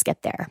help us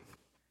get there?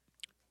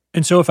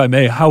 And so if I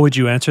may, how would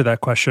you answer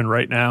that question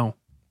right now?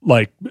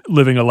 Like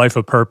living a life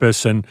of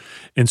purpose and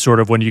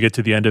sort of when you get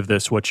to the end of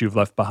this, what you've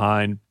left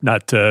behind,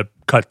 not to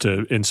cut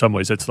to, in some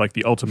ways, it's like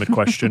the ultimate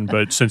question,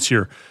 but since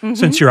you're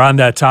on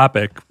that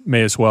topic,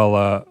 may as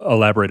well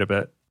elaborate a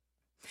bit.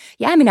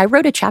 Yeah, I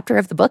wrote a chapter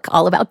of the book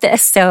all about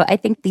this. So I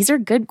think these are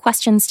good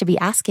questions to be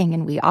asking.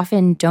 And we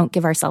often don't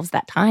give ourselves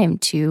that time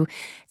to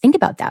think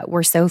about that.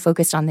 We're so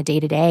focused on the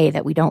day-to-day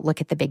that we don't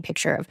look at the big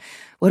picture of,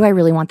 what do I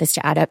really want this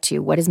to add up to?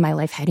 What is my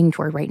life heading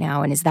toward right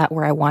now? And is that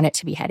where I want it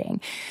to be heading?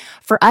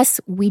 For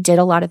us, we did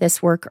a lot of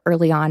this work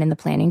early on in the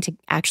planning to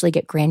actually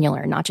get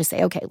granular, not just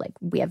say, okay,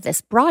 we have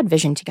this broad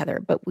vision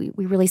together, but we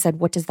really said,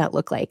 what does that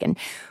look like? And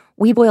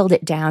we boiled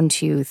it down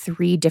to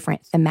 3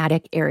 different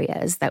thematic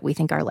areas that we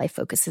think our life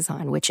focuses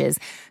on, which is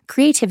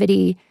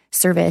creativity,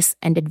 service,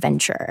 and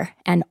adventure.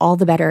 And all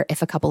the better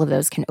if a couple of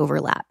those can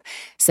overlap.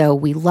 So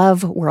we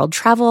love world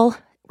travel.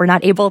 We're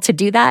not able to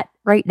do that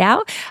right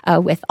now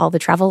with all the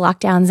travel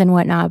lockdowns and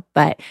whatnot,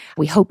 but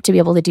we hope to be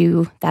able to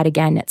do that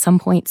again at some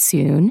point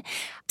soon.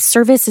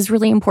 Service is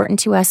really important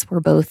to us. We're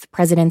both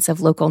presidents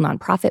of local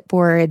nonprofit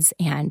boards,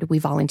 and we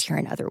volunteer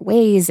in other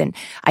ways. And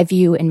I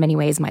view in many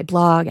ways my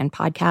blog and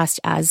podcast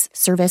as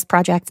service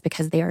projects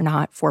because they are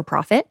not for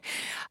profit.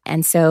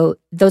 And so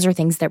those are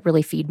things that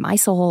really feed my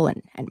soul.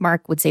 And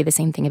Mark would say the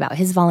same thing about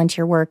his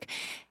volunteer work.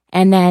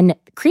 And then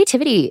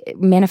creativity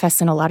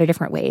manifests in a lot of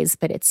different ways,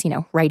 but it's,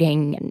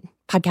 writing and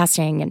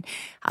podcasting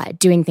and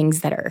doing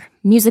things that are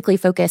musically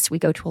focused. We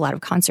go to a lot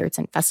of concerts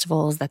and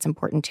festivals. That's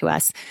important to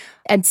us.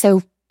 And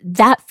so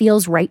that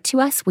feels right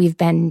to us. We've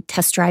been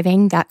test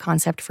driving that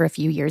concept for a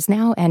few years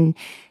now, and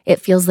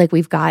it feels like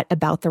we've got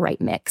about the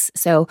right mix.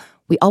 So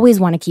we always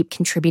want to keep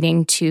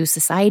contributing to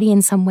society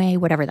in some way,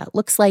 whatever that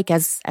looks like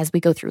as we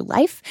go through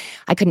life.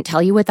 I couldn't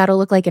tell you what that'll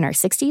look like in our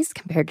 60s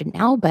compared to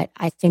now, but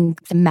I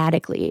think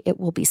thematically it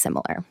will be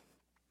similar.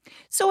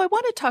 So I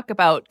want to talk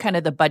about kind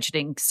of the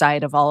budgeting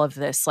side of all of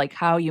this, like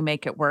how you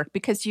make it work,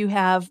 because you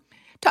have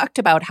talked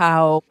about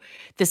how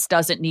this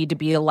doesn't need to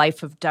be a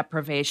life of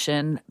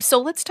deprivation.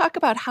 So let's talk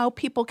about how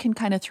people can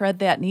kind of thread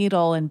that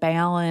needle and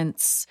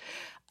balance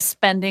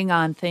spending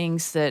on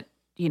things that,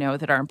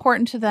 that are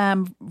important to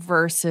them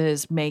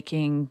versus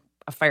making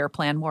a FIRE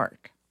plan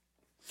work.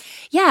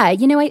 Yeah,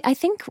 I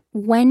think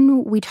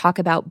when we talk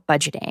about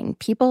budgeting,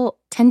 people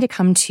tend to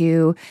come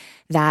to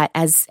that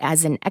as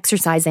an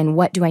exercise in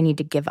what do I need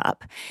to give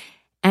up?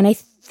 And I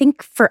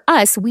think for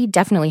us, we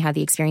definitely had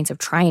the experience of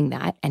trying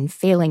that and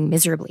failing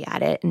miserably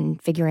at it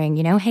and figuring,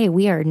 hey,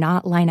 we are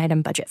not line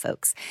item budget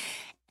folks.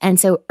 And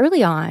so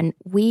early on,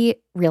 we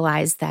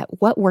realized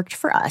that what worked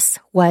for us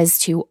was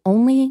to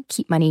only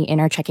keep money in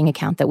our checking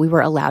account that we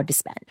were allowed to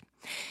spend.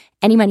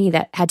 any money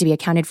that had to be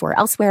accounted for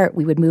elsewhere,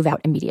 we would move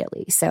out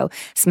immediately. So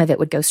some of it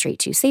would go straight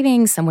to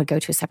savings. Some would go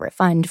to a separate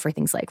fund for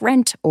things like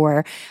rent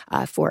or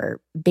for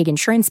big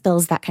insurance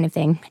bills, that kind of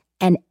thing.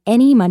 And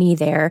any money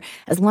there,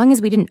 as long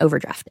as we didn't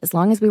overdraft, as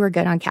long as we were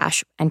good on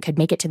cash and could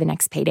make it to the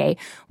next payday,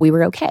 we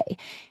were okay.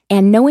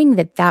 And knowing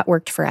that that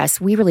worked for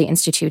us, we really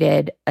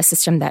instituted a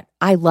system that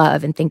I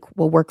love and think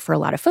will work for a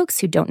lot of folks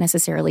who don't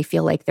necessarily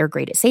feel like they're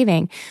great at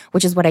saving,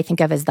 which is what I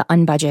think of as the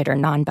unbudget or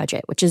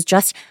non-budget, which is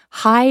just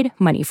hide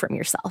money from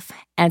yourself.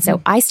 And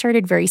so I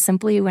started very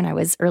simply when I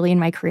was early in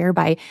my career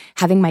by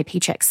having my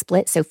paycheck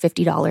split. So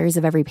 $50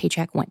 of every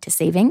paycheck went to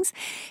savings.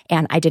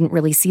 And I didn't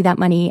really see that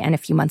money. And a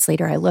few months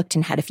later, I looked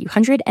and had a few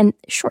hundred. And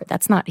sure,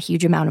 that's not a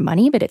huge amount of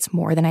money, but it's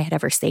more than I had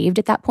ever saved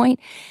at that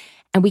point.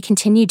 And we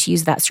continued to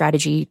use that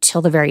strategy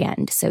till the very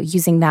end. So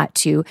using that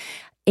to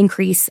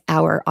increase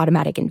our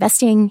automatic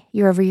investing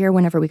year over year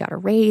whenever we got a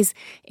raise,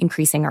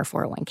 increasing our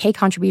 401k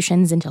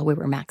contributions until we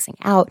were maxing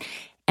out.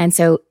 And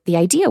so the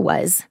idea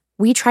was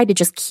we tried to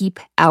just keep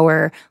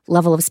our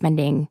level of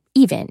spending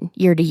even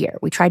year to year.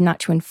 We tried not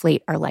to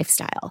inflate our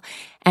lifestyle.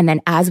 And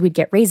then as we'd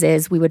get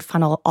raises, we would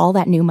funnel all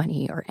that new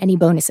money or any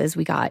bonuses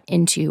we got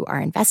into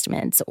our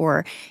investments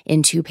or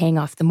into paying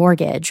off the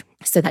mortgage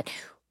so that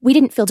we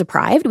didn't feel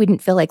deprived. We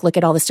didn't feel like, look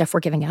at all the stuff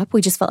we're giving up.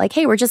 We just felt like,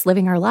 hey, we're just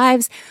living our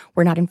lives.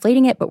 We're not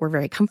inflating it, but we're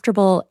very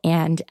comfortable.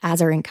 And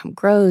as our income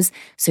grows,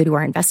 so do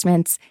our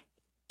investments.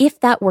 If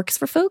that works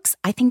for folks,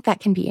 I think that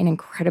can be an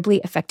incredibly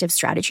effective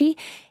strategy.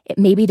 It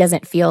maybe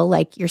doesn't feel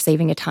like you're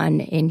saving a ton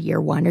in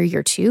year 1 or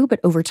year 2, but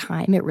over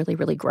time, it really,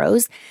 really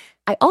grows.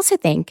 I also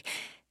think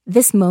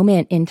this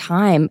moment in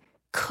time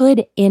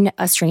could, in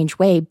a strange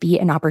way, be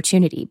an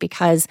opportunity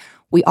because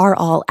we are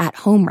all at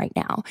home right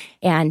now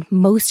and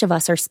most of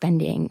us are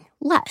spending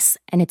less.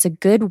 And it's a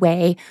good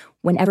way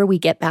whenever we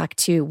get back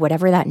to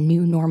whatever that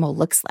new normal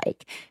looks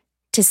like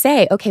to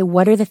say, okay,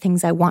 what are the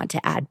things I want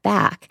to add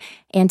back?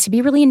 And to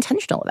be really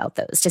intentional about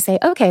those, to say,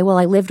 okay, well,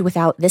 I lived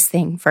without this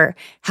thing for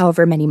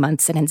however many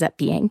months it ends up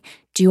being.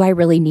 Do I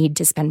really need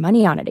to spend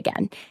money on it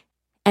again?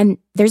 And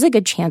there's a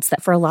good chance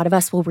that for a lot of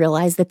us, we'll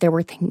realize that there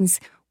were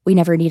things we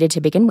never needed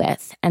to begin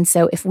with. And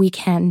so if we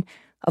can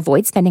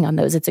avoid spending on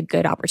those, it's a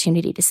good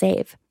opportunity to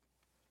save.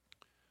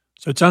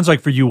 So it sounds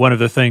like for you, one of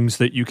the things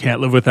that you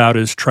can't live without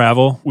is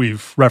travel.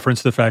 We've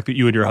referenced the fact that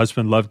you and your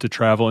husband love to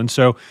travel. And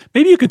so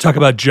maybe you could talk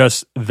about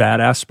just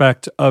that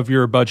aspect of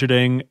your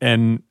budgeting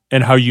and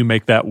how you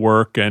make that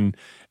work and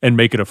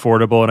make it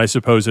affordable. And I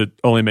suppose it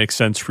only makes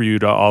sense for you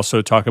to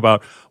also talk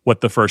about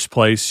what the first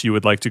place you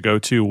would like to go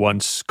to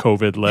once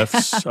COVID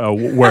lifts,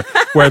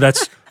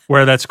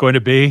 where that's going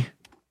to be.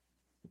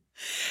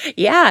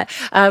 Yeah,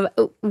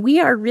 we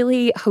are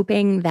really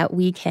hoping that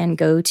we can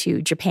go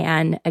to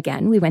Japan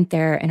again. We went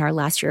there in our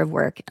last year of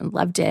work and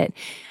loved it.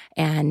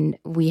 And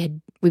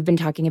we've been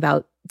talking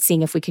about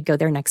seeing if we could go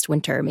there next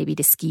winter, maybe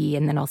to ski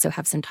and then also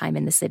have some time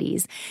in the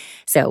cities.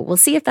 So we'll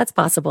see if that's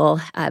possible.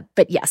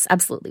 But yes,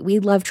 absolutely. We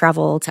love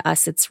travel. To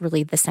us, it's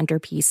really the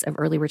centerpiece of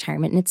early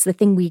retirement. And it's the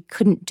thing we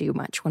couldn't do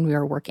much when we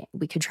were working.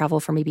 We could travel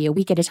for maybe a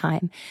week at a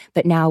time,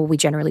 but now we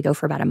generally go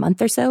for about a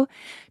month or so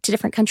to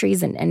different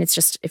countries. And it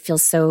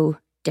feels so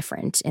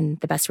different in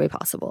the best way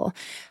possible.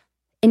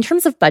 In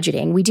terms of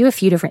budgeting, we do a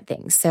few different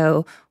things.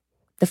 So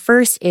the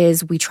first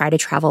is we try to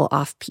travel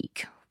off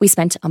peak. We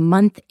spent a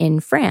month in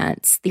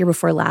France the year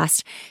before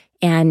last,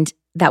 and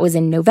that was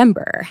in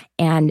November.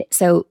 And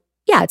so,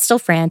 yeah, it's still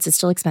France, it's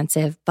still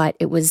expensive, but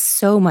it was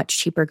so much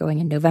cheaper going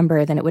in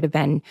November than it would have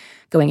been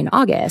going in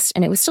August.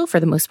 And it was still,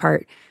 for the most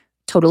part,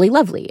 totally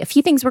lovely. A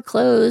few things were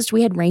closed.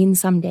 We had rain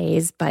some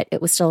days, but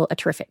it was still a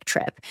terrific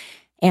trip.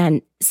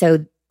 And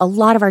so a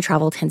lot of our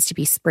travel tends to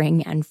be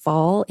spring and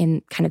fall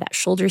in kind of that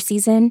shoulder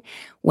season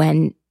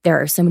when there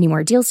are so many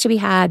more deals to be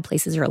had,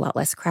 places are a lot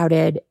less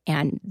crowded,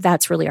 and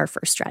that's really our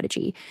first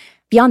strategy.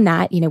 Beyond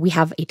that, we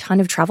have a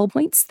ton of travel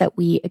points that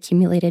we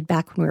accumulated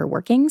back when we were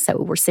working. So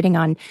we're sitting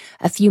on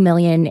a few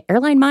million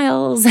airline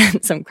miles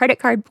and some credit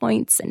card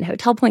points and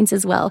hotel points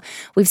as well.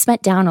 We've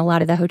spent down a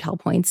lot of the hotel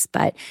points,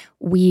 but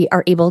we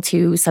are able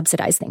to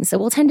subsidize things. So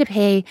we'll tend to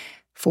pay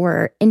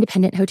for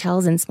independent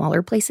hotels in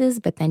smaller places,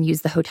 but then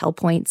use the hotel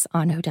points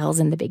on hotels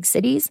in the big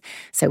cities.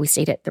 So we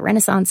stayed at the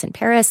Renaissance in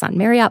Paris on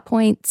Marriott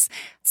points,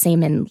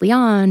 same in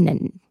Lyon,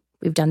 and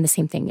we've done the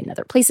same thing in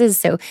other places.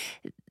 So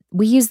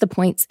we use the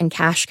points and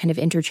cash kind of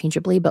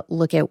interchangeably, but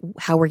look at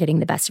how we're getting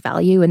the best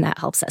value, and that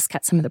helps us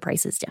cut some of the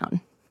prices down.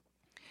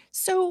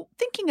 So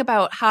thinking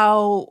about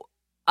how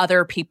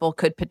other people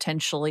could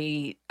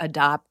potentially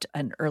adopt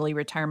an early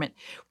retirement,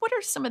 what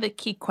are some of the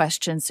key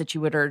questions that you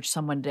would urge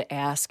someone to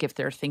ask if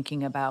they're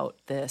thinking about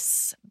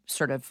this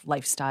sort of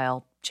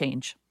lifestyle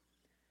change?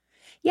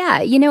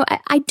 Yeah,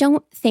 I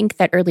don't think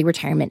that early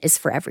retirement is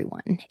for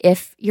everyone.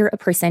 If you're a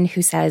person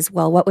who says,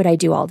 well, what would I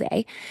do all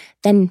day?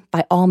 Then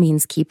by all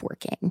means, keep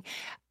working.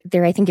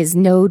 There, I think, is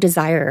no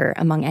desire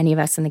among any of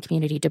us in the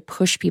community to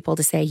push people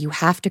to say you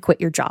have to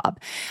quit your job.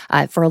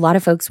 For a lot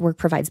of folks, work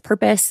provides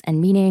purpose and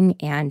meaning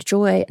and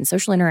joy and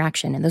social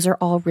interaction. And those are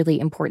all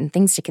really important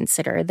things to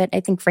consider that I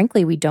think,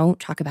 frankly, we don't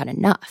talk about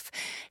enough.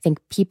 I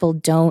think people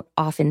don't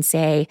often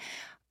say,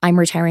 I'm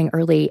retiring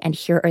early and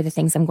here are the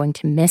things I'm going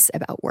to miss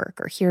about work,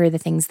 or here are the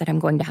things that I'm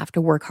going to have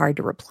to work hard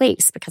to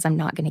replace because I'm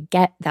not going to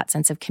get that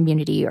sense of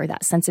community or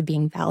that sense of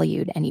being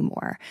valued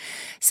anymore.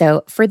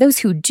 So for those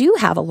who do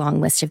have a long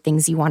list of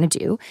things you want to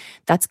do,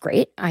 that's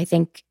great. I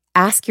think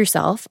ask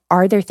yourself,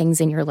 are there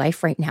things in your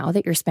life right now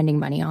that you're spending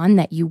money on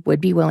that you would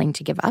be willing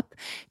to give up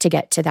to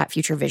get to that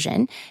future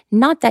vision?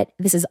 Not that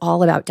this is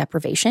all about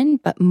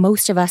deprivation, but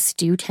most of us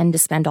do tend to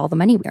spend all the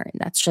money we earn.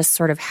 That's just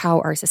sort of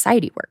how our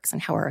society works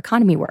and how our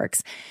economy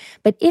works.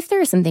 But if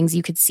there are some things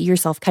you could see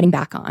yourself cutting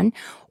back on,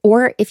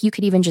 or if you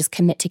could even just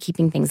commit to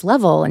keeping things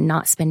level and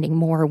not spending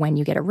more when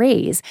you get a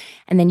raise,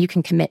 and then you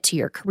can commit to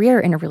your career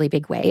in a really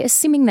big way,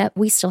 assuming that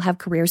we still have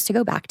careers to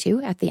go back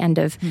to at the end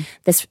of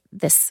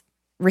this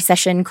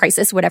recession,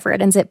 crisis, whatever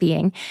it ends up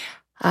being.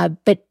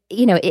 But,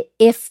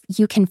 if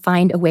you can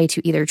find a way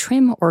to either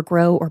trim or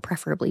grow, or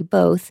preferably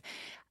both,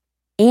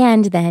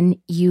 and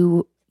then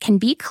you can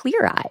be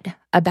clear-eyed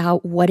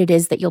about what it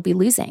is that you'll be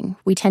losing.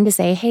 We tend to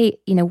say, hey,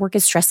 work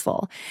is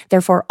stressful,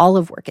 therefore all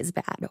of work is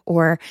bad.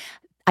 Or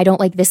I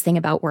don't like this thing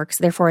about work,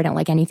 so therefore I don't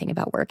like anything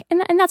about work.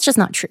 And that's just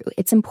not true.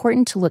 It's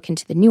important to look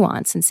into the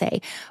nuance and say,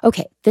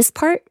 okay, this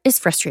part is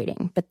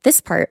frustrating, but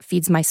this part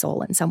feeds my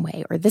soul in some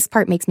way, or this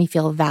part makes me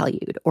feel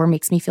valued, or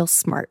makes me feel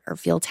smart, or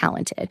feel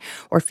talented,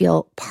 or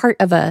feel part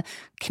of a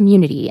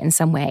community in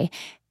some way.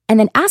 And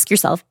then ask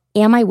yourself,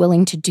 am I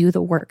willing to do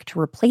the work to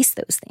replace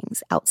those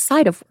things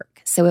outside of work?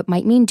 So it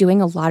might mean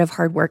doing a lot of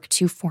hard work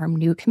to form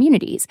new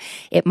communities.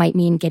 It might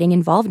mean getting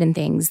involved in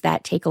things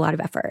that take a lot of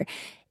effort.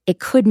 It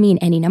could mean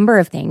any number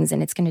of things,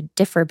 and it's going to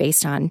differ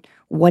based on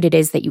what it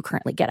is that you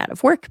currently get out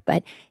of work.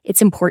 But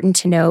it's important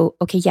to know,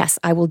 okay, yes,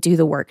 I will do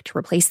the work to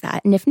replace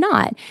that. And if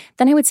not,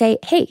 then I would say,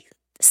 hey,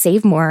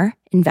 save more,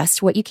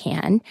 invest what you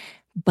can,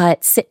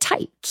 but sit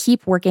tight.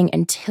 Keep working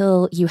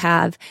until you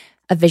have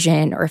a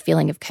vision or a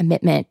feeling of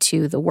commitment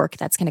to the work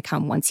that's going to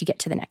come once you get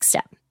to the next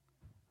step.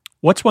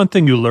 What's one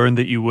thing you learned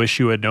that you wish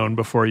you had known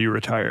before you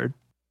retired?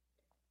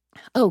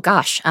 Oh,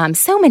 gosh,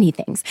 so many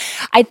things.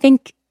 I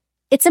think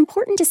it's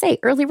important to say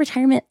early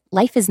retirement,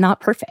 life is not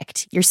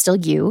perfect. You're still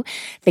you.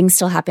 Things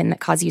still happen that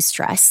cause you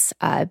stress.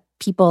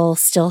 People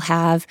still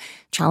have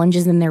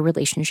challenges in their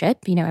relationship.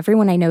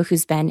 Everyone I know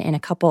who's been in a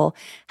couple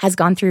has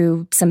gone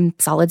through some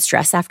solid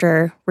stress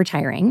after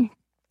retiring,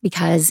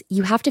 because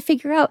you have to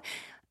figure out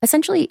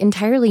essentially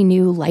entirely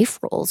new life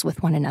roles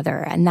with one another.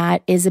 And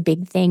that is a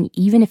big thing,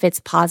 even if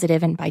it's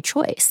positive and by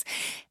choice.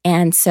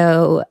 And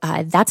so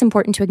that's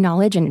important to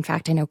acknowledge. And in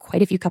fact, I know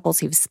quite a few couples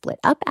who've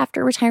split up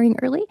after retiring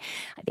early.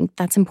 I think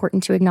that's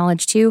important to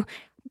acknowledge too.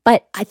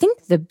 But I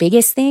think the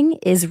biggest thing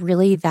is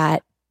really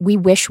that we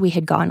wish we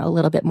had gone a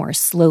little bit more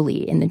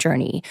slowly in the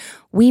journey.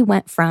 We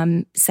went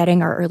from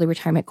setting our early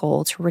retirement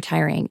goal to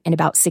retiring in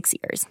about 6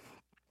 years.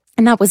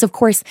 And that was, of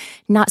course,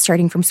 not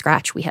starting from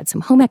scratch. We had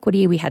some home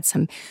equity, we had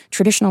some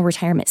traditional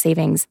retirement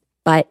savings,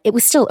 but it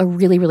was still a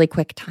really, really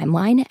quick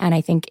timeline. And I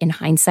think in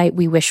hindsight,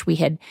 we wish we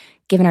had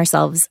given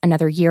ourselves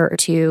another year or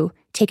two,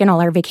 taken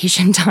all our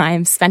vacation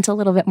time, spent a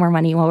little bit more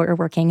money while we were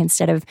working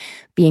instead of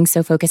being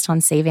so focused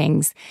on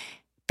savings.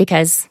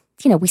 Because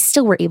we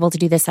still were able to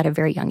do this at a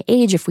very young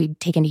age. If we'd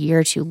taken a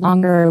year or two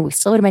longer, we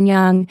still would have been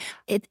young.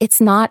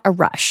 It's not a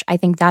rush. I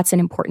think that's an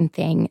important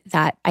thing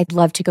that I'd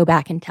love to go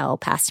back and tell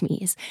past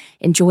me's.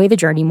 Enjoy the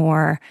journey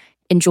more.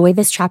 Enjoy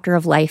this chapter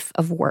of life,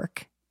 of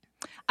work.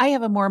 I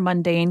have a more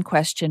mundane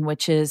question,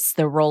 which is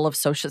the role of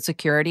Social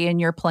Security in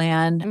your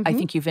plan. Mm-hmm. I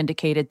think you've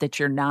indicated that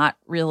you're not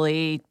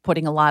really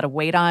putting a lot of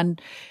weight on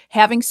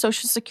having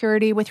Social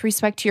Security with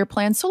respect to your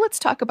plan. So let's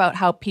talk about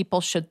how people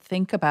should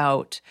think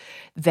about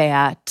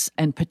that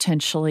and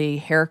potentially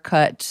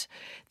haircut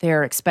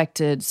their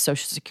expected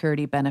Social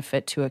Security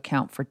benefit to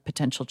account for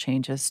potential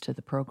changes to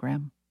the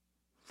program.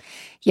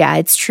 Yeah,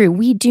 it's true.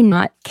 We do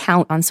not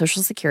count on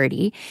Social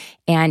Security.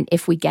 And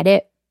if we get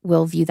it,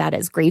 we'll view that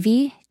as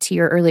gravy. To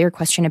your earlier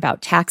question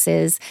about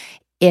taxes,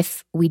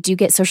 if we do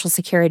get Social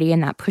Security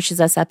and that pushes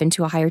us up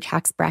into a higher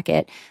tax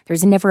bracket,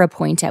 there's never a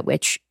point at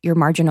which your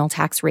marginal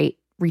tax rate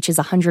reaches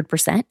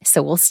 100%.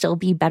 So we'll still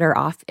be better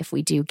off if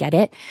we do get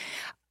it.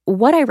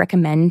 What I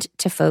recommend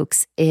to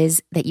folks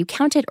is that you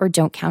count it or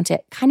don't count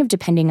it, kind of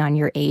depending on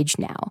your age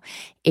now.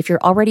 If you're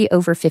already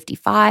over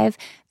 55,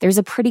 there's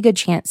a pretty good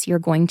chance you're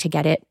going to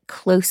get it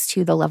close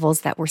to the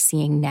levels that we're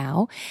seeing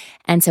now.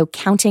 And so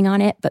counting on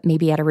it, but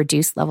maybe at a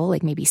reduced level,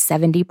 like maybe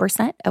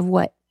 70% of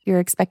what your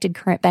expected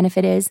current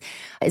benefit is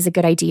a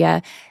good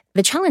idea.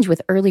 The challenge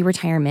with early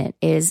retirement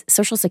is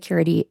Social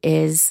Security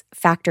is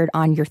factored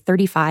on your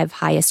 35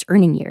 highest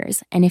earning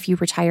years. And if you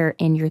retire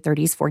in your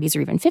 30s, 40s,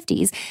 or even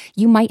 50s,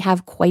 you might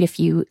have quite a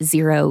few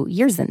 0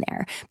 years in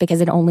there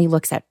because it only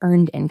looks at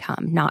earned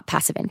income, not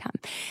passive income.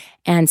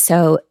 And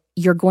so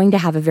you're going to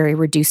have a very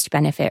reduced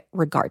benefit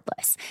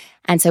regardless.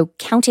 And so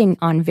counting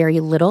on very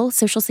little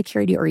Social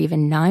Security or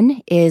even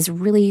none is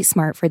really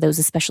smart for those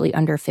especially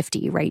under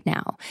 50 right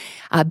now.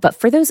 But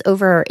for those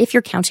over, if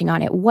you're counting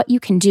on it, what you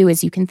can do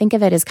is you can think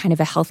of it as kind of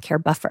a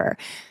healthcare buffer.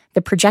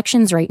 The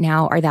projections right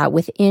now are that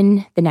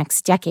within the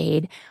next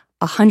decade,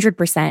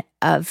 100%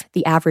 of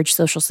the average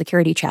Social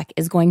Security check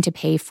is going to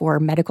pay for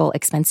medical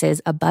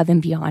expenses above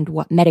and beyond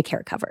what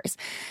Medicare covers.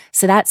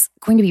 So that's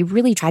going to be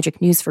really tragic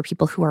news for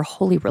people who are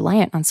wholly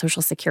reliant on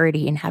Social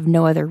Security and have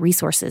no other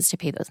resources to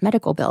pay those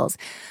medical bills.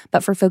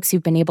 But for folks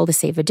who've been able to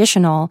save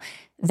additional,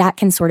 that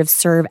can sort of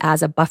serve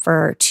as a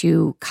buffer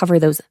to cover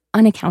those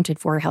unaccounted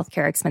for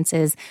healthcare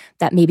expenses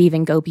that maybe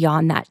even go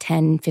beyond that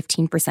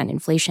 10-15%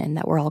 inflation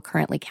that we're all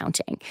currently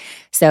counting.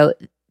 So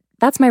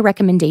that's my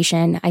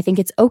recommendation. I think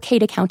it's okay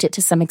to count it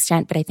to some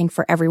extent, but I think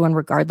for everyone,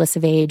 regardless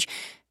of age,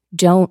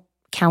 don't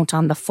count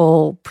on the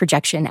full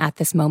projection at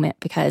this moment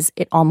because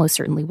it almost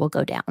certainly will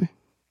go down.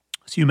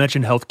 So you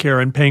mentioned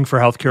healthcare, and paying for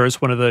healthcare is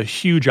one of the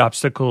huge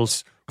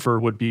obstacles for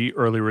would-be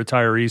early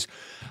retirees.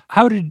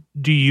 How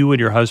do you and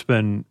your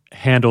husband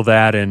handle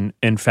that and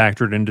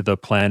factor it into the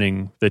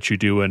planning that you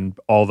do and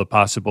all the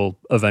possible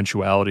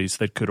eventualities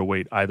that could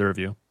await either of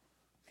you?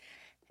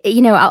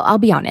 You know, I'll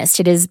be honest,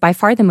 it is by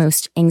far the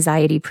most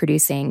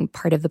anxiety-producing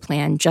part of the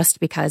plan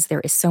just because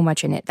there is so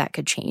much in it that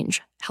could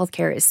change.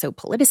 Healthcare is so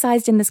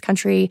politicized in this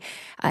country.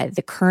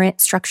 The current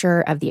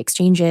structure of the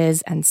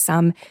exchanges and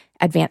some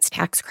advanced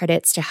tax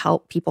credits to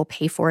help people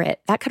pay for it,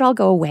 that could all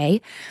go away.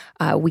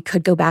 We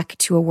could go back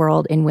to a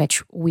world in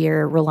which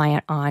we're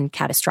reliant on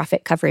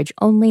catastrophic coverage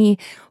only.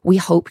 We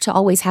hope to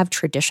always have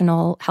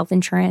traditional health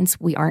insurance.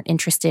 We aren't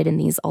interested in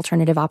these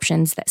alternative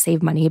options that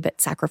save money but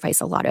sacrifice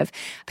a lot of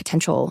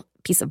potential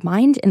peace of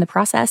mind in the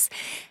process.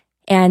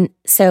 And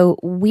so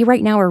we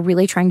right now are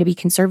really trying to be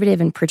conservative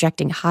and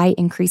projecting high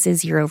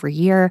increases year over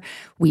year.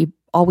 We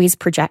always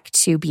project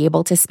to be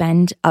able to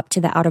spend up to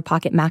the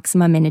out-of-pocket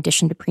maximum in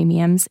addition to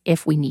premiums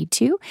if we need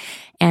to.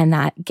 And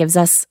that gives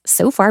us,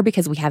 so far,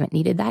 because we haven't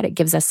needed that, it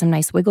gives us some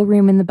nice wiggle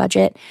room in the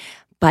budget.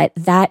 But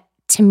that,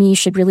 to me,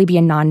 should really be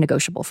a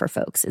non-negotiable for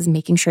folks, is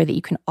making sure that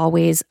you can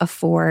always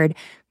afford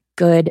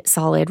good,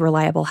 solid,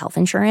 reliable health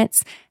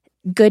insurance.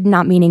 Good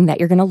not meaning that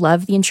you're going to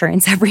love the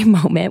insurance every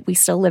moment. We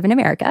still live in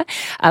America,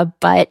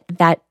 but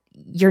that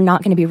you're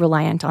not going to be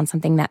reliant on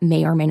something that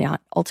may or may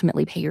not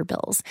ultimately pay your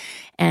bills.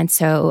 And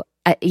so,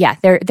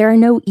 there are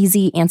no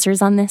easy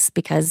answers on this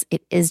because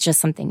it is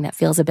just something that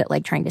feels a bit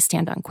like trying to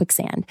stand on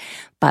quicksand.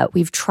 But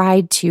we've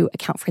tried to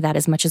account for that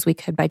as much as we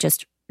could by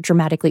just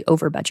dramatically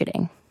over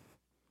budgeting.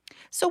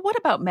 So what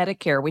about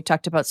Medicare? We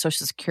talked about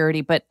Social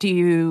Security, but do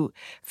you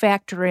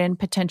factor in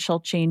potential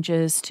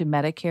changes to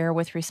Medicare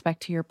with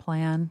respect to your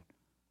plan?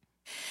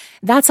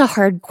 That's a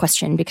hard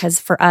question because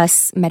for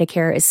us,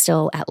 Medicare is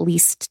still at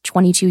least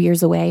 22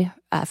 years away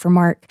for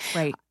Mark.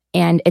 Right.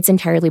 And it's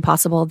entirely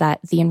possible that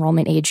the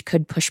enrollment age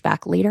could push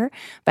back later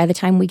by the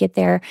time we get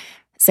there.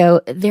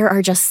 So there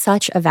are just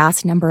such a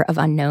vast number of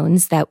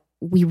unknowns that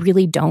we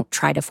really don't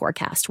try to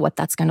forecast what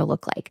that's going to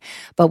look like.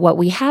 But what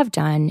we have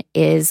done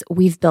is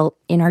we've built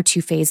in our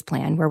two-phase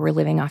plan where we're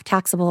living off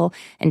taxable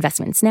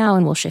investments now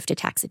and we'll shift to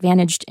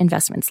tax-advantaged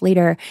investments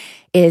later,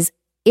 is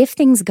if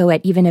things go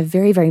at even a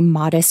very, very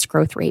modest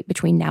growth rate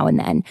between now and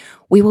then,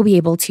 we will be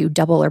able to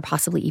double or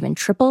possibly even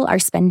triple our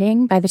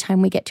spending by the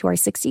time we get to our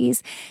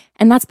 60s.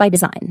 And that's by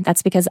design.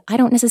 That's because I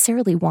don't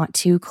necessarily want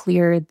to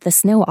clear the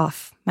snow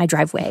off my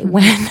driveway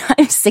when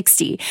I'm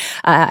 60.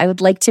 I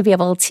would like to be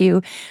able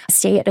to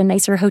stay at a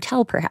nicer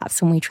hotel,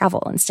 perhaps, when we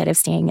travel, instead of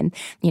staying in,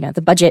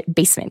 the budget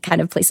basement kind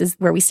of places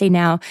where we stay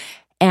now.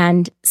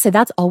 And so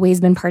that's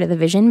always been part of the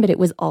vision, but it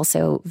was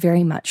also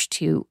very much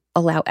to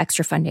allow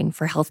extra funding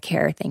for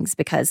healthcare things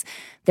because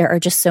there are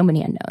just so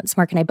many unknowns.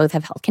 Mark and I both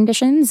have health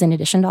conditions in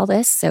addition to all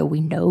this, so we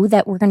know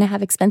that we're going to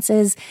have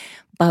expenses,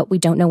 but we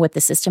don't know what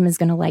the system is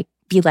going to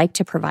be like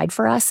to provide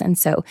for us. And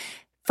so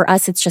for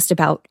us, it's just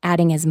about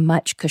adding as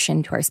much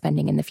cushion to our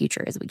spending in the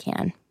future as we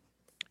can.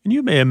 And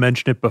you may have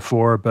mentioned it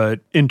before,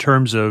 but in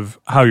terms of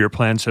how your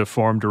plans have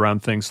formed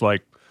around things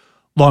like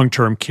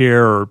long-term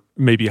care, or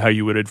maybe how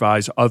you would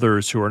advise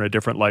others who are in a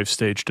different life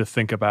stage to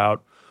think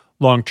about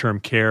long-term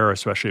care,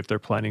 especially if they're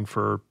planning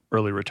for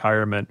early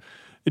retirement.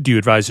 Do you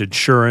advise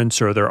insurance,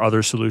 or are there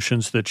other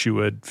solutions that you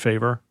would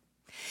favor?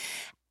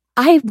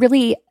 I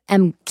really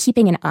am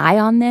keeping an eye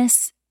on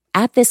this.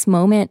 At this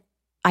moment,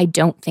 I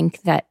don't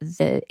think that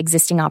the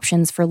existing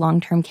options for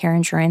long-term care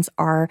insurance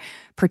are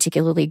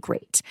particularly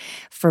great.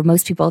 For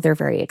most people, they're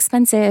very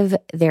expensive.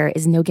 There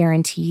is no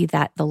guarantee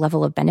that the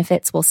level of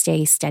benefits will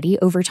stay steady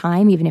over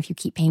time, even if you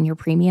keep paying your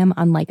premium,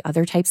 unlike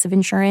other types of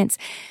insurance.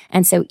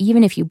 And so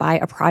even if you buy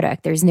a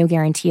product, there's no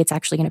guarantee it's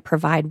actually going to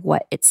provide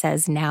what it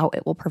says now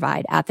it will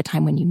provide at the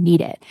time when you need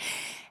it.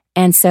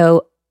 And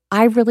so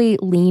I really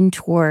lean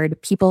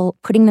toward people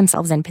putting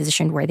themselves in a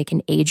position where they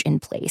can age in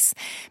place,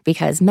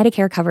 because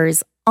Medicare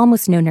covers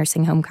almost no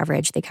nursing home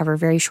coverage. They cover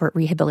very short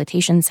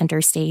rehabilitation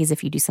center stays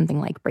if you do something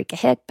like break a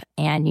hip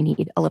and you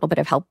need a little bit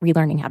of help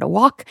relearning how to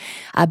walk,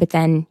 but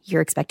then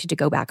you're expected to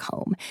go back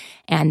home,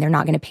 and they're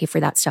not going to pay for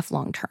that stuff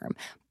long term.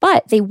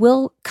 But they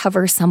will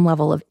cover some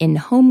level of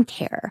in-home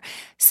care.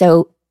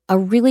 So a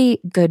really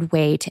good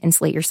way to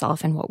insulate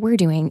yourself, and what we're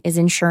doing, is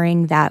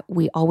ensuring that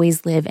we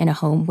always live in a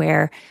home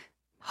where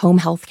home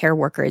health care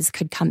workers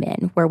could come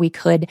in, where we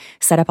could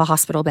set up a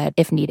hospital bed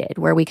if needed,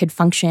 where we could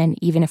function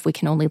even if we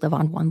can only live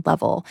on one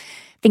level.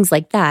 Things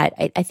like that.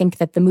 I think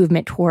that the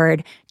movement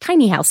toward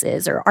tiny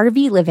houses or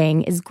RV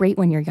living is great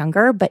when you're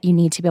younger, but you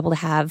need to be able to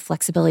have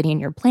flexibility in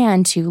your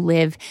plan to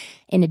live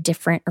in a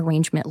different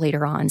arrangement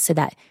later on so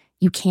that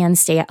you can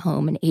stay at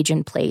home and age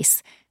in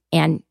place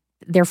and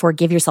therefore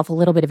give yourself a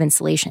little bit of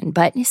insulation.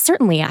 But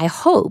certainly I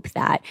hope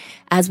that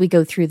as we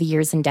go through the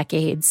years and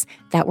decades,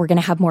 that we're going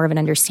to have more of an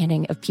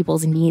understanding of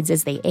people's needs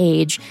as they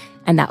age,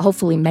 and that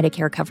hopefully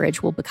Medicare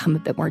coverage will become a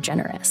bit more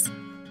generous.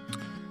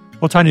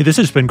 Well, Tanja, this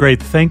has been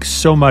great. Thanks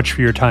so much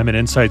for your time and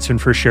insights and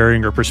for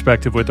sharing your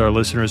perspective with our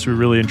listeners. We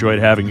really enjoyed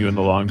having you in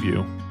the Long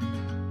View.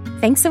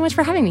 Thanks so much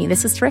for having me.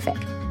 This was terrific.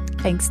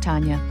 Thanks,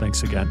 Tanja.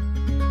 Thanks again.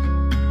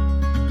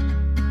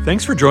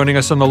 Thanks for joining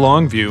us on The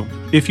Long View.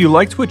 If you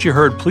liked what you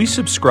heard, please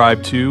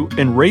subscribe to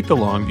and rate The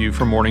Long View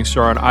from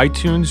Morningstar on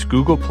iTunes,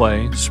 Google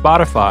Play,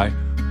 Spotify,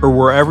 or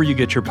wherever you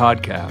get your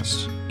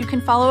podcasts. You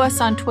can follow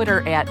us on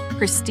Twitter at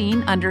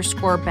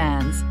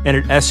Christine_Benz. And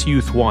at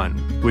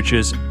SYouth1, which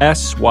is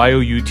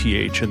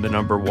SYOUTH and the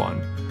number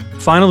 1.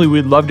 Finally,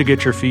 we'd love to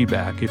get your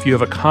feedback. If you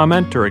have a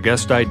comment or a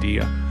guest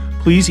idea,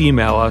 please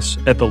email us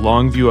at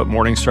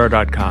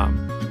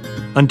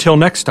thelongview@morningstar.com. Until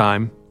next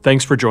time,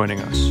 thanks for joining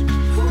us.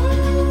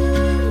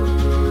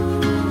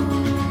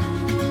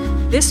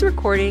 This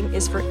recording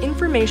is for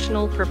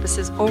informational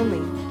purposes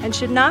only and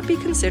should not be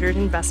considered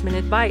investment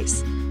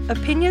advice.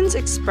 Opinions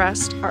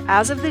expressed are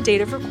as of the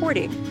date of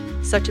recording.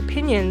 Such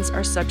opinions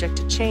are subject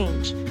to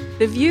change.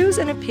 The views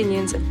and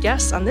opinions of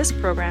guests on this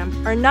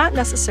program are not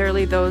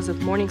necessarily those of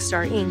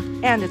Morningstar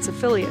Inc. and its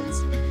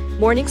affiliates.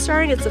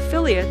 Morningstar and its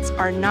affiliates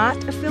are not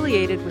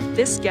affiliated with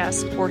this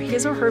guest or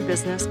his or her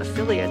business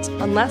affiliates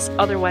unless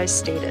otherwise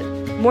stated.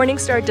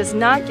 Morningstar does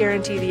not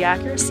guarantee the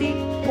accuracy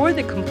or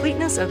the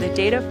completeness of the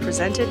data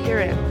presented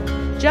herein.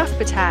 Jeff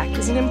Patak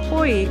is an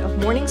employee of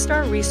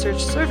Morningstar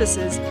Research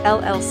Services,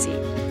 LLC.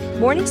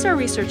 Morningstar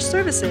Research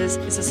Services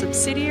is a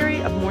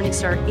subsidiary of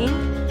Morningstar Inc.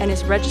 and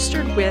is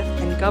registered with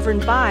and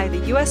governed by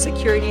the U.S.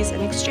 Securities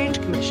and Exchange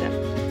Commission.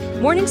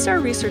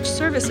 Morningstar Research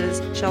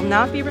Services shall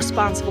not be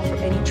responsible for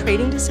any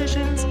trading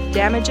decisions,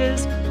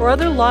 damages, or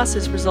other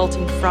losses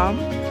resulting from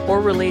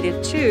or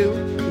related to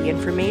the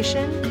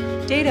information,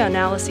 data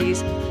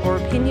analyses, or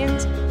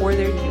opinions, or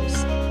their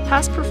use.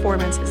 Past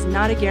performance is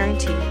not a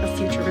guarantee of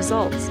future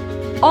results.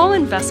 All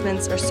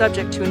investments are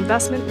subject to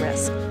investment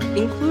risk,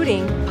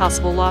 including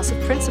possible loss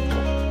of principal.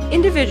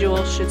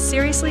 Individuals should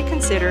seriously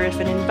consider if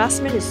an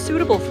investment is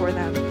suitable for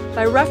them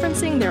by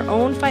referencing their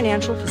own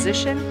financial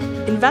position,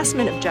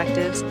 investment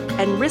objectives,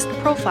 and risk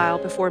profile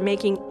before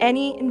making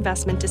any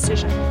investment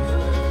decision.